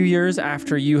been a few years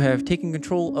after you have taken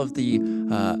control of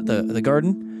the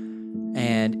garden,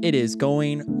 and it is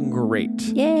going great.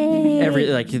 Yay. Every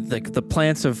like the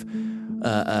plants of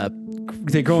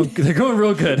they're growing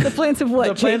real good. The plants of what?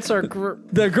 The plants are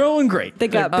They're growing great. They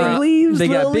got big leaves. They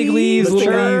got little big leaves,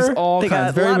 little mature. leaves, all They kinds.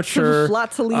 got Very lots mature.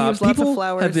 Lots of leaves, lots People of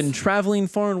flowers. have been traveling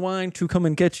far and wide to come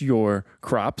and get your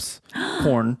crops.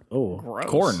 Corn.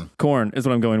 Corn is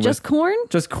what I'm going Just with. corn?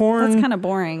 Just corn. That's kind of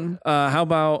boring. How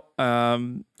about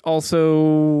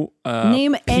also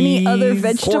Name any other peas,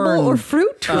 vegetable corn, or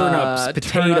fruit. turnips,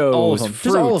 potatoes, all of them.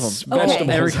 Just all of them. fruits, All of them.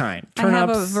 vegetables. Every kind. I have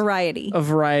a Turnips. variety. A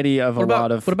variety of a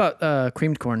lot of. What about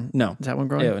creamed corn? No. Is that one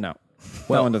growing? Ew, no.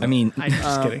 Well, I mean, I'm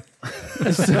just kidding.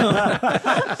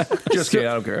 Just kidding,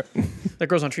 I don't care. That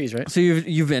grows on trees, right? So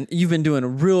you've been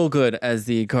doing real good as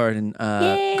the gardener,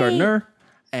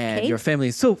 and Okay. your family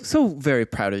is so very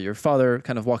proud of you. Your father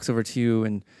kind of walks over to you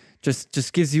and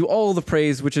just gives you all the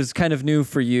praise, which is kind of new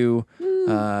for you,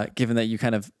 given that you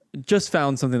kind of just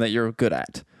found something that you're good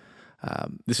at.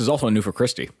 this is also new for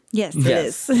Christy. Yes, it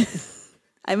is.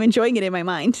 I'm enjoying it in my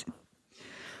mind.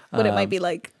 What it might be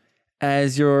like.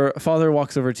 As your father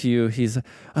walks over to you, he's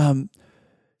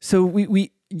so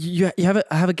you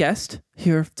have a guest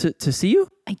here to see you.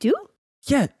 I do?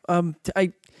 Yeah,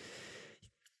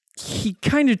 he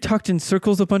kind of talked in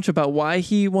circles a bunch about why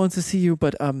he wants to see you,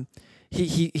 but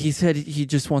he said he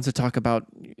just wants to talk about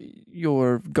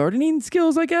your gardening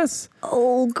skills, I guess.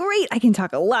 Oh, great. I can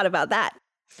talk a lot about that.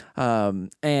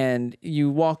 And you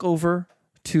walk over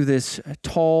to this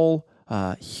tall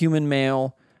human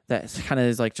male that kind of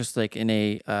is like just like in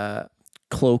a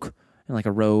cloak and like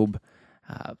a robe,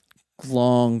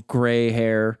 long gray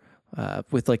hair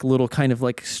with like little kind of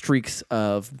like streaks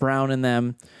of brown in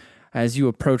them. As you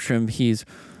approach him, he's,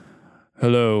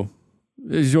 "Hello,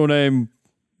 is your name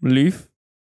Leaf?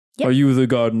 Yep. Are you the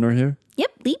gardener here?"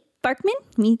 Yep. Leap Barkman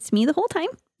meets me the whole time.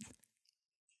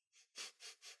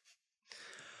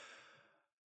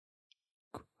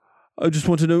 I just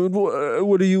want to know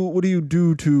what do you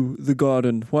do to the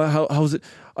garden? How's it?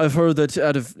 I've heard that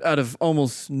out of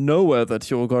almost nowhere that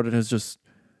your garden has just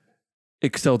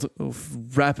excelled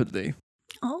rapidly.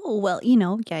 Oh, well,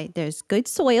 yeah, there's good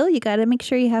soil. You got to make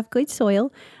sure you have good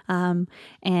soil. And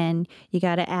you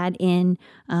got to add in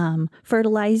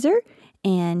fertilizer.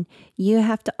 And you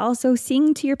have to also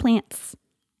sing to your plants.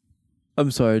 I'm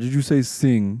sorry, did you say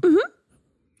sing? Mm-hmm.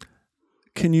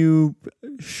 Can you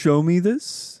show me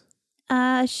this?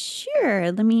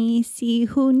 Sure. Let me see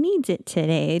who needs it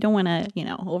today. I don't want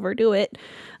to, overdo it.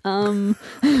 I'm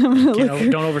gonna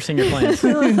Don't oversing your plans.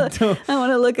 I want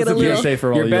to look at a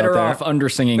little. You're better off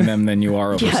undersinging them than you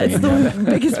are Yeah, it's oversinging them.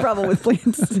 the biggest problem with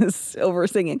plants is over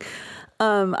singing.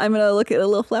 I'm gonna look at a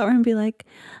little flower and be like,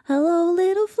 Hello,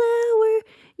 little flower.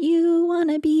 You want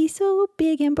to be so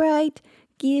big and bright.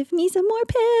 Give me some more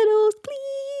petals,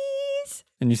 please.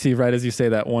 And you see, right as you say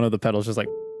that, one of the petals just like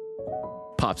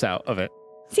pops out of it.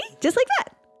 see, just like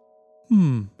that.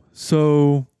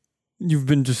 So you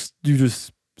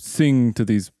just sing to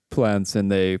these plants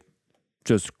and they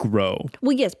just grow.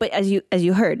 Well, yes, but as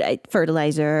you heard,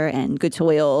 fertilizer and good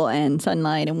soil and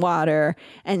sunlight and water,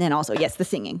 and then also yes, the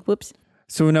singing. Whoops.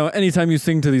 So now anytime you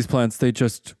sing to these plants, they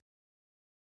just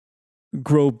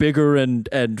grow bigger and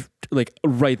like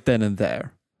right then and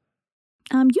there.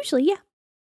 Usually, yeah.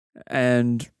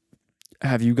 And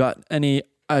have you got any,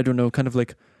 I don't know, kind of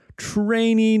like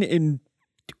training in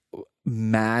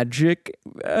magic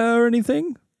or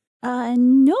anything?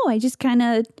 No, I just kind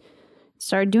of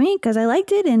started doing it because I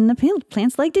liked it, and the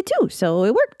plants liked it too, so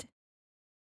it worked.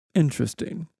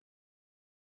 Interesting.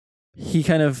 He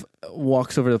kind of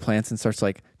walks over to the plants and starts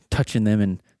like touching them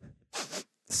and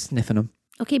sniffing them.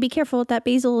 Okay, be careful. That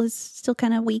basil is still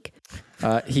kind of weak.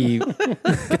 He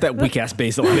Get that weak ass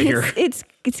basil out of here. It's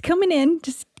coming in.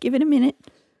 Just give it a minute.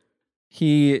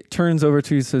 He turns over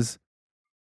to you and says,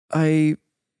 I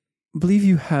believe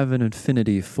you have an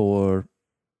affinity for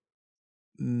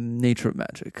nature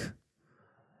magic.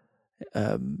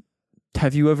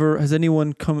 Has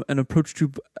anyone come and approached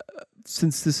you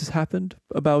since this has happened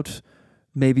about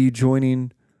maybe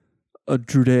joining a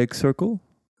Druidic circle?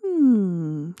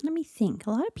 Let me think.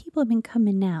 A lot of people have been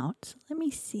coming out. Let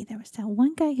me see. There was that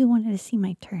one guy who wanted to see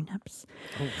my turnips.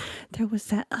 There was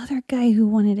that other guy who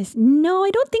wanted to. No,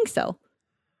 I don't think so.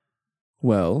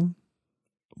 Well,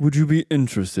 would you be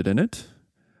interested in it?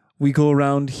 We go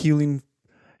around healing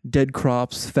dead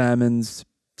crops, famines,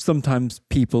 sometimes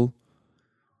people.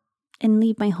 And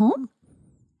leave my home?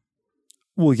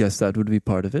 Well, yes, that would be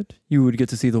part of it. You would get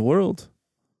to see the world.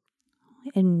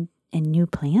 And new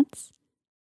plants?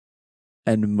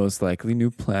 And most likely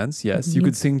new plants, yes. You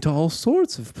could sing to all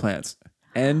sorts of plants.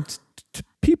 And to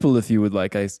people if you would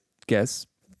like, I guess.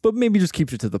 But maybe just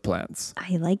keep it to the plants.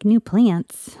 I like new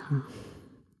plants.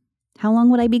 How long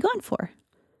would I be gone for?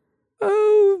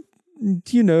 Oh,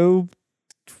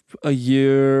 a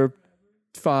year,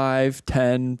 5,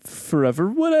 10, forever,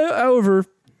 whatever, however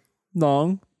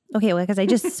long. Okay, well, because I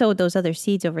just sowed those other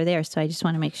seeds over there, so I just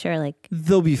want to make sure,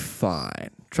 They'll be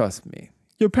fine. Trust me.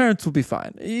 Your parents will be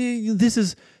fine.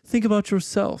 Think about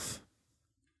yourself.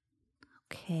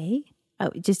 Okay.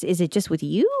 Oh, is it just with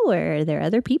you, or are there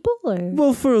other people, or?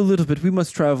 Well, for a little bit, we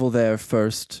must travel there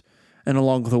first. And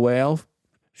along the way, I'll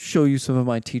show you some of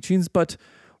my teachings. But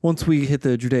once we hit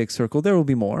the Judaic circle, there will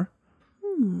be more.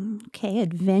 Okay,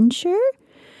 adventure,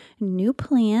 new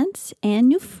plants, and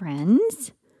new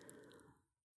friends.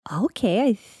 Okay,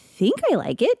 I think I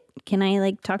like it. Can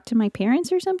I talk to my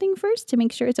parents or something first to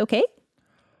make sure it's okay?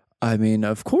 I mean,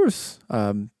 of course.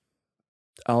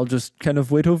 I'll just kind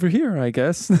of wait over here, I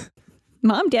guess.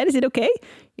 Mom, Dad, is it okay?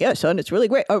 Yeah, son, it's really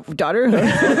great. Oh, daughter.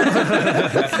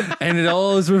 And it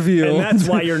all is revealed. And that's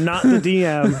why you're not the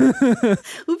DM.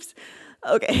 Oops.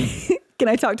 Okay. Can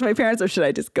I talk to my parents or should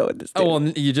I just go with this? Oh, well,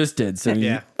 you just did. So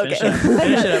Yeah. Okay.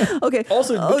 Finish it up. Okay.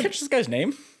 Also, did we catch this guy's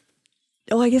name?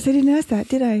 Oh, I guess I didn't ask that,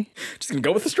 did I? Just gonna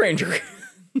go with the stranger.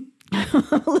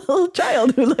 A little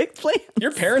child who likes plants.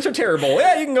 Your parents are terrible.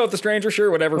 Yeah, you can go with the stranger.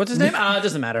 Sure, whatever. What's his name? It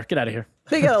doesn't matter. Get out of here.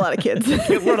 They got a lot of kids.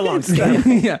 Run along, Scott.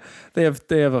 yeah, they have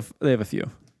a few.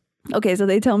 Okay, so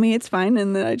they tell me it's fine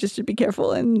and that I just should be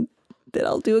careful and that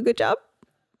I'll do a good job.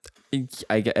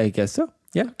 I guess so.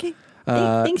 Yeah. Okay.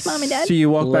 Thanks, Mom and Dad. So you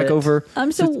walk back over.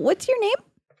 So what's your name?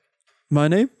 My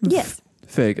name? Yes.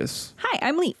 Vegas. Hi,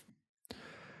 I'm Leaf.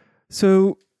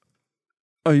 So,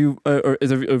 are you?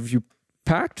 Have you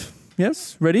packed?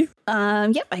 Yes. Ready?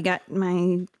 Yep, I got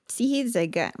my seeds, I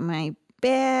got my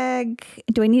bag.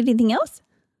 Do I need anything else?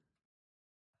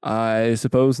 I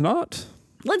suppose not.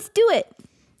 Let's do it.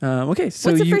 Okay. So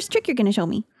What's the first trick you're going to show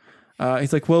me?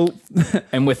 He's like, well.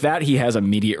 And with that, he has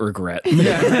immediate regret.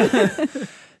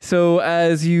 So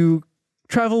as you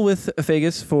travel with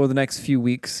Vegas for the next few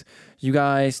weeks, you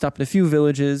guys stop in a few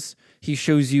villages. He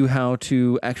shows you how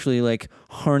to actually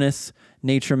harness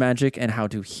nature magic and how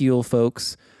to heal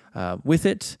folks with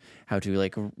it. How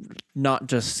to not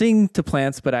just sing to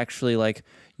plants, but actually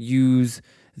use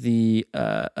the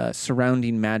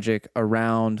surrounding magic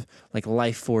around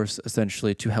life force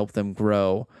essentially to help them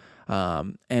grow.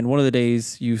 And one of the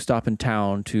days you stop in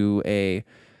town to a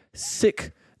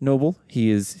sick noble.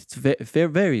 He is very,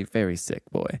 very, very sick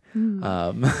boy.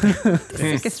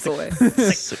 Sickest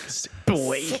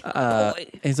boy. And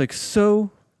he's like,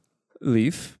 so,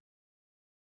 Leaf,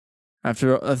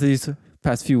 after these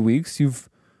past few weeks, you've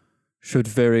showed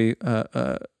very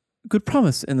good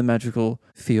promise in the magical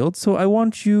field. So I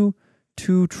want you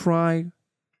to try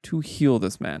to heal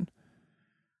this man.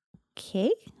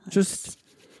 Okay. Just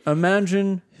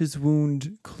imagine his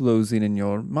wound closing in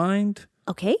your mind.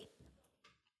 Okay.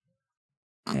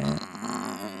 And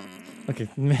okay,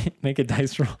 make a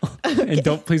dice roll. And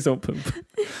please don't poop.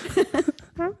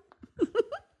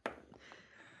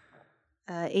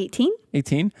 18.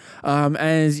 18.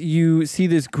 As you see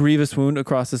this grievous wound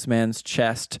across this man's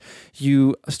chest,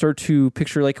 you start to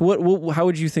picture like what how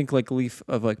would you think like Leaf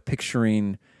of like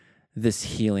picturing this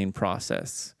healing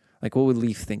process? Like what would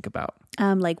Leaf think about?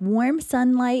 Like warm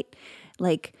sunlight,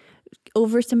 like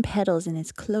over some petals, and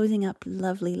it's closing up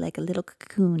lovely like a little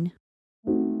cocoon.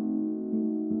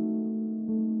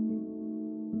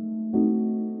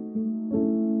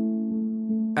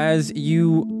 As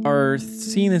you are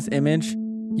seeing this image,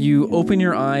 you open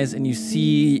your eyes and you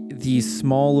see these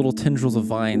small little tendrils of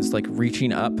vines like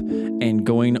reaching up and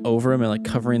going over him and like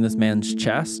covering this man's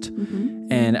chest. Mm-hmm.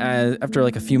 And after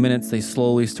like a few minutes, they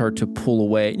slowly start to pull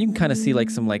away. You can kind of see like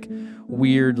some like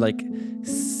weird like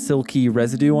silky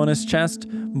residue on his chest,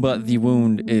 but the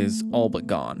wound is all but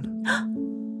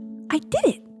gone. I did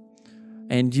it.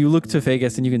 And you look to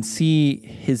Vegas and you can see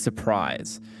his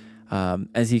surprise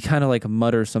as he kind of like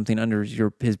mutters something under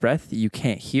his breath that you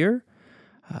can't hear.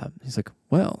 He's like,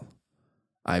 well,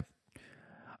 I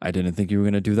didn't think you were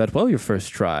going to do that well your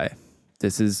first try.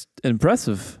 This is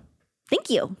impressive. Thank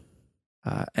you.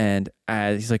 And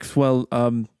he's like, well,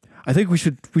 I think we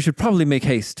should probably make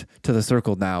haste to the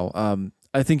circle now.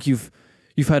 I think you've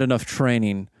had enough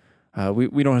training.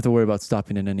 We don't have to worry about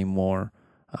stopping in any more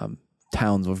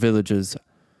towns or villages.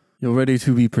 You're ready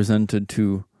to be presented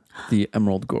to the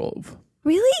Emerald Grove.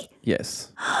 Really?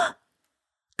 Yes.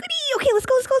 Goody. Okay, let's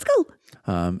go.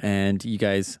 And you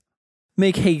guys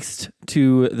make haste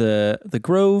to the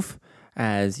grove.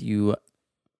 As you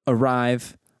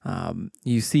arrive,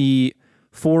 you see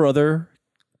 4 other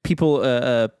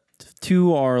people.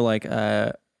 2 are like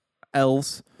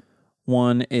elves.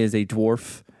 1 is a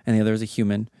dwarf, and the other is a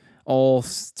human. All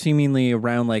seemingly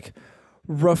around like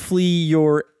roughly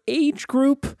your age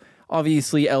group.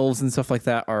 Obviously, elves and stuff like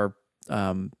that are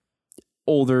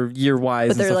older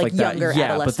year-wise and stuff like that.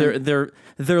 Yeah, but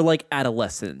they're like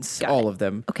adolescents, all of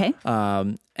them. Okay.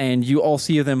 And you all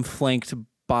see them flanked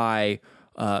by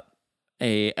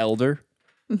a elder.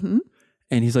 Mm-hmm.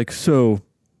 And he's like, so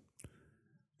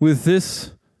with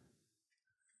this,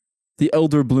 the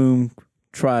Elder Bloom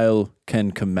trial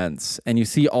can commence. And you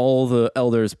see all the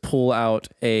elders pull out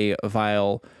a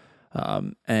vial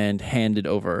and hand it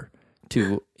over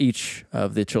to each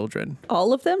of the children.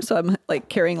 All of them? So I'm like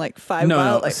carrying like 5 No,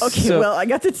 vials. no. Like, okay, So- well, I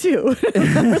got the 2.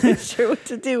 I'm not really sure what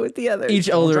to do with the others. Each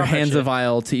elder hands a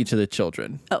vial to each of the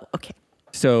children. Oh, okay.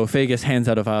 So Vegas hands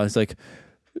out a vial. He's like,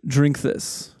 drink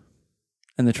this,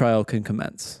 and the trial can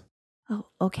commence. Oh,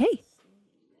 okay.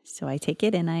 So I take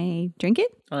it and I drink it.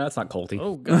 Oh, that's not Colty.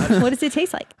 Oh god. What does it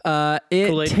taste like? It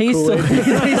Kool-Aid. tastes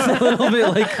it tastes a little bit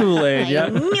like Kool-Aid. I Yeah.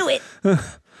 knew it.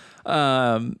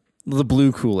 The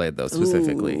blue Kool-Aid though,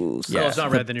 specifically. Ooh, Oh, it's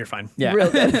not red, then you're fine. Yeah.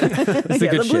 Real good. It's the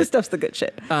Yeah, good the blue shit. stuff's the good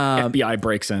shit. FBI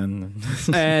breaks in.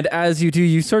 And as you do,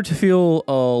 you start to feel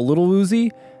a little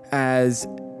woozy as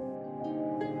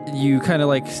you kind of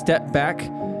like step back.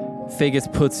 Vegas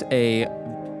puts a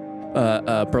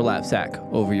burlap sack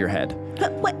over your head.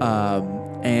 What?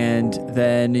 And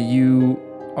then you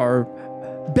are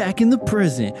back in the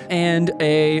prison, and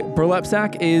a burlap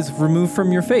sack is removed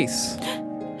from your face.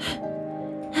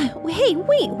 Hey,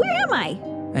 wait, where am I?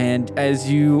 And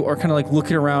as you are kind of like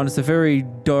looking around, it's a very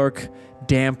dark,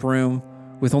 damp room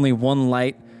with only one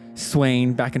light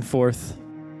swaying back and forth.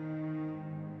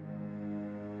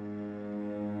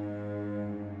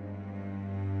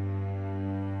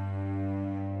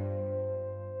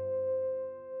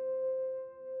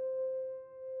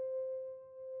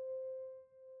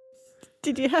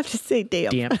 Did you have to say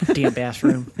damp? Damp ass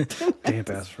room.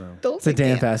 Damp ass room. Don't It's a say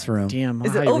damp ass room. Damn.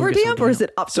 Is how it your over room gets so damp or is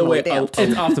it optimally So wait, damp?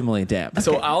 It's optimally damp.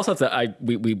 So I also have to.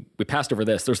 We passed over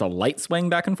this. There's a light swaying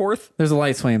back and forth. There's a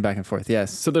light swaying back and forth,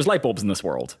 yes. So there's light bulbs in this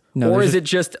world. No, or there's is it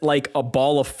just like a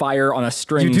ball of fire on a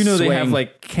string? You do know they swaying? have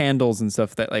like candles and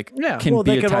stuff that like Yeah. can Well,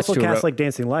 be they could attached also to a cast rope. like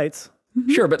dancing lights.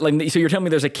 Sure, but like, so you're telling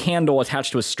me there's a candle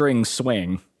attached to a string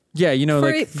swaying? Yeah, you know,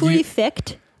 For, like for you-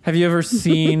 effect. Have you ever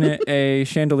seen a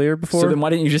chandelier before? So then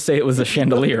why didn't you just say it was a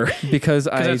chandelier? Because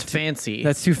That's fancy.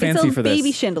 That's too fancy it's a for this.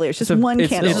 baby chandelier. It's just It's a- one it's-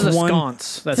 candle. This is a one-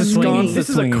 sconce. That's it's a swinging. sconce. This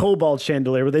is a swinging. cobalt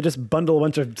chandelier where they just bundle a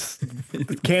bunch of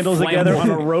candles together on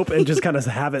a rope and just kind of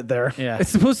have it there. Yeah. It's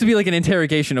supposed to be like an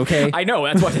interrogation, okay? I know,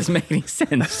 that's why it doesn't make any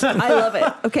sense. I love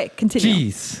it. Okay, continue.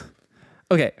 Jeez.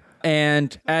 Okay,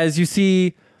 and as you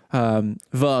see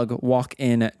Vug walk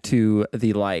into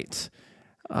the light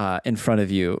in front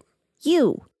of you,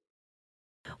 You.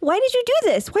 Why did you do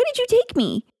this? Why did you take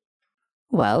me?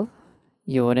 Well,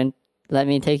 you wouldn't let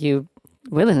me take you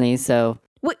willingly, so.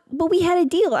 What? But we had a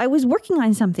deal. I was working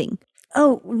on something.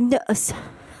 Oh, no,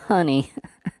 honey.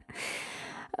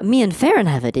 Me and Farron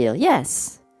have a deal,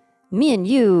 yes. Me and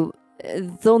you,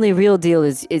 the only real deal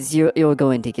is you're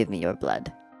going to give me your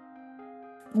blood.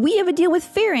 We have a deal with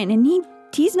Farron, and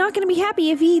he's not going to be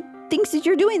happy if he thinks that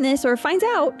you're doing this or finds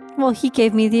out. Well, he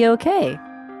gave me the okay.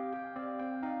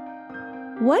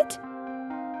 What?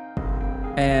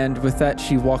 and with that,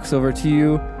 she walks over to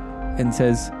you and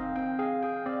says,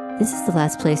 This is the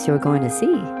last place you're going to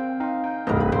see.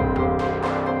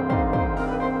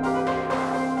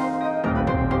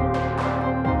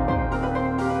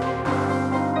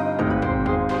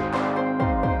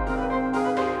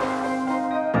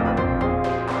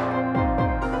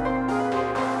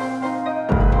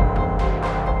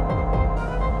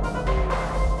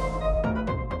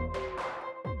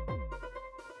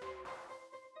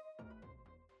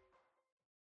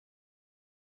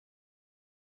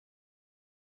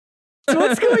 So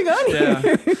what's going on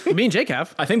here? Yeah. Me and Jake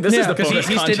have. I think this is the Because bonus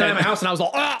he stayed content. at my house and I was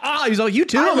like, he's like, you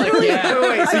too? I'm like, Really? yeah.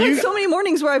 I've had so many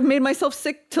mornings where I've made myself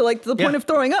sick to like the point Yeah. of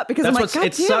throwing up because That's I'm like, what's- God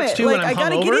it damn sucks it! too Like when I'm I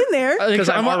gotta get hungover. in there. Because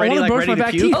I'm already like brush ready my to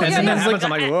back puke. teeth, And and then then it it's happens. I'm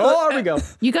like, oh, there we go.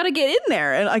 You gotta get in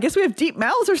there, and I guess we have deep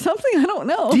mouths or something. I don't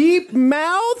know. Deep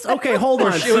mouths? Okay, hold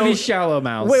on. it would be shallow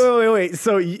mouths. Wait.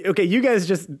 So, okay, you guys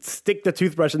just stick the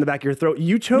toothbrush in the back of your throat.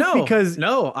 You choke No, because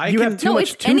no, I you can- have too No,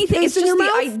 much it's anything. It's toothpaste in just your the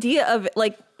mouth? idea of it.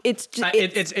 Like it's just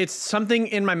It's something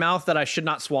in my mouth that I should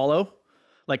not swallow,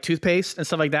 like toothpaste and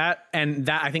stuff like that. And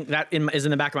that I think that is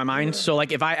in the back of my mind. So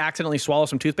like if I accidentally swallow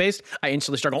some toothpaste, I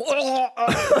instantly start going,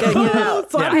 getting it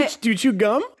out. So how do you chew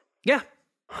gum? yeah.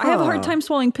 I have a hard time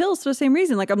swallowing pills for the same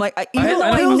reason. Like I'm like, even though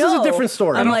I pills is know, a different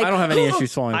story. I'm like, I don't have any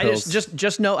issues swallowing I pills.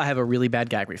 just know I have a really bad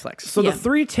gag reflex. So the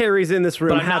three Terrys in this room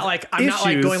but I'm have not like I'm not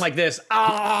like issues. going like this.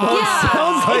 Yeah.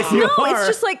 Sounds like you No, are. it's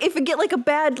just like if you get like a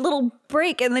bad little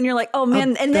break, and then you're like, oh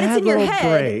man, and then bad it's in your little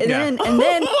head, break. and Yeah. then and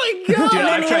then. Oh my god! Dude,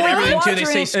 I've tried everything too. They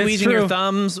say It's squeezing your true.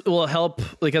 thumbs will help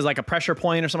because like a pressure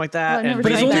point or something like that. I've never and tried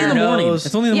But it's breathing only through in the your morning. nose.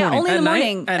 It's only in the Yeah, morning. only in the At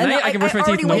morning. Night, at And night, then I can brush my teeth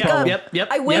already no wake up. problem. Yep.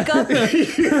 I wake up.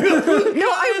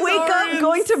 No, I wake up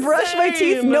going to brush my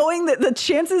teeth, knowing that the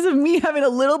chances of me having a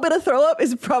little bit of throw up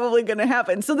is probably going to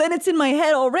happen. So then it's in my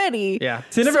head already. Yeah.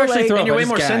 So you never actually throw up. And you're I way just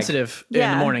more gag. sensitive in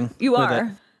the morning. You with are.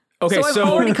 it. Okay, so I'm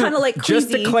already kind of like just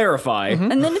to queasy. clarify,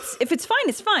 And then if it's fine,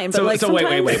 it's fine. But so, like so wait,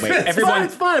 sometimes, everyone,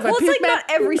 It's fine. If I Well, it's puke like back-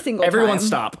 not every single everyone time.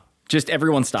 stop. Just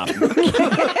everyone stop.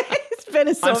 Ben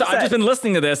is so I've upset. just been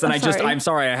listening to this, and sorry. I'm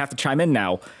sorry, I have to chime in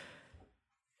now.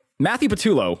 Matthew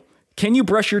Patullo, can you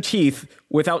brush your teeth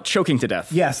without choking to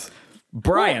death? Yes.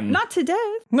 Brian, Not to death.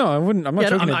 No, I wouldn't. I'm not Yeah,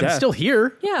 choking I'm to death. still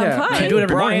here. Yeah, Yeah. I'm I fine. do it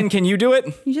every Brian, morning. can you do it?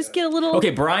 You just get a little.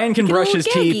 Okay, Brian can Get a brush little his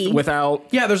teeth gaggy. without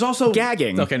Yeah, there's also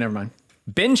gagging. Okay, never mind.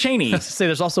 Ben Cheney, Say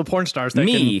there's also porn stars that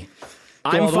me.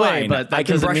 I'm all the way, fine, but that I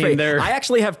can doesn't brush mean my. they're- I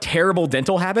actually have terrible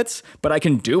dental habits, but I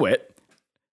can do it.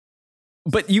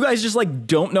 But you guys just like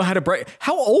don't know how to brush.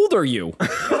 How old are you?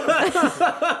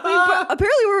 Apparently,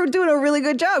 we're doing a really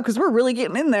good job because we're really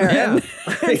getting in there. Yeah.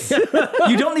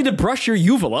 And You don't need to brush your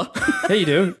uvula. Yeah, you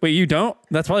do. Wait, you don't?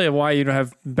 That's probably why you don't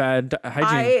have bad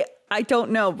hygiene. I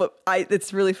don't know, but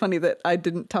it's really funny that I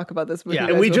didn't talk about this with Yeah. you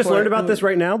And guys We just before. learned about this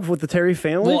right now with the Terry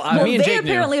family. Well, Well, me and they Jake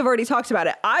apparently knew. have already talked about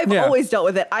it. I've Yeah. always dealt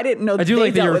with it. I didn't know. I do they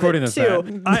like that you're dealt with recording it this, too.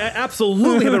 Matt. I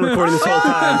absolutely have been recording this whole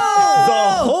time.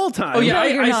 The whole time. Oh yeah, No,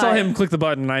 you're I saw not. him click the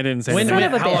button. And I didn't say When, anything.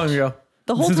 Son of a how long bitch. ago?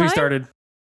 The whole Since time. we started.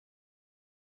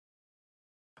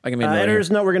 I can make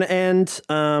Editor's note, we're going to end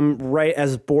right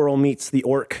as Boral meets the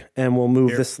orc, and we'll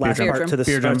move this last drum. part to the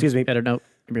Beer drum. excuse me. Edit note.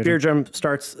 Beer drum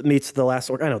meets the last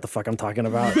orc. I know what the fuck I'm talking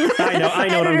about. I know what I'm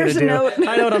going to Editor's do. note.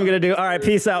 I know what I'm going to do. All right,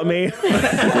 peace out, me.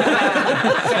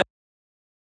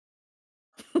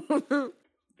 You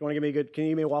want to give me a good? Can you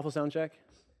give me a waffle sound check?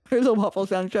 Here's a waffle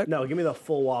sound check. No, give me the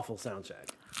full waffle sound check.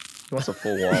 What's a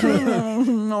full wall?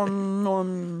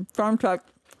 Sound check.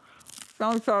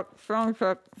 Sound check. Sound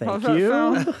check. Thank Sound check, you.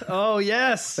 sound. Oh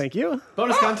yes. Thank you.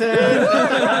 Bonus content.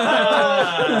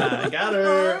 Got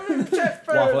her.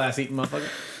 Waffle ass eating motherfucker.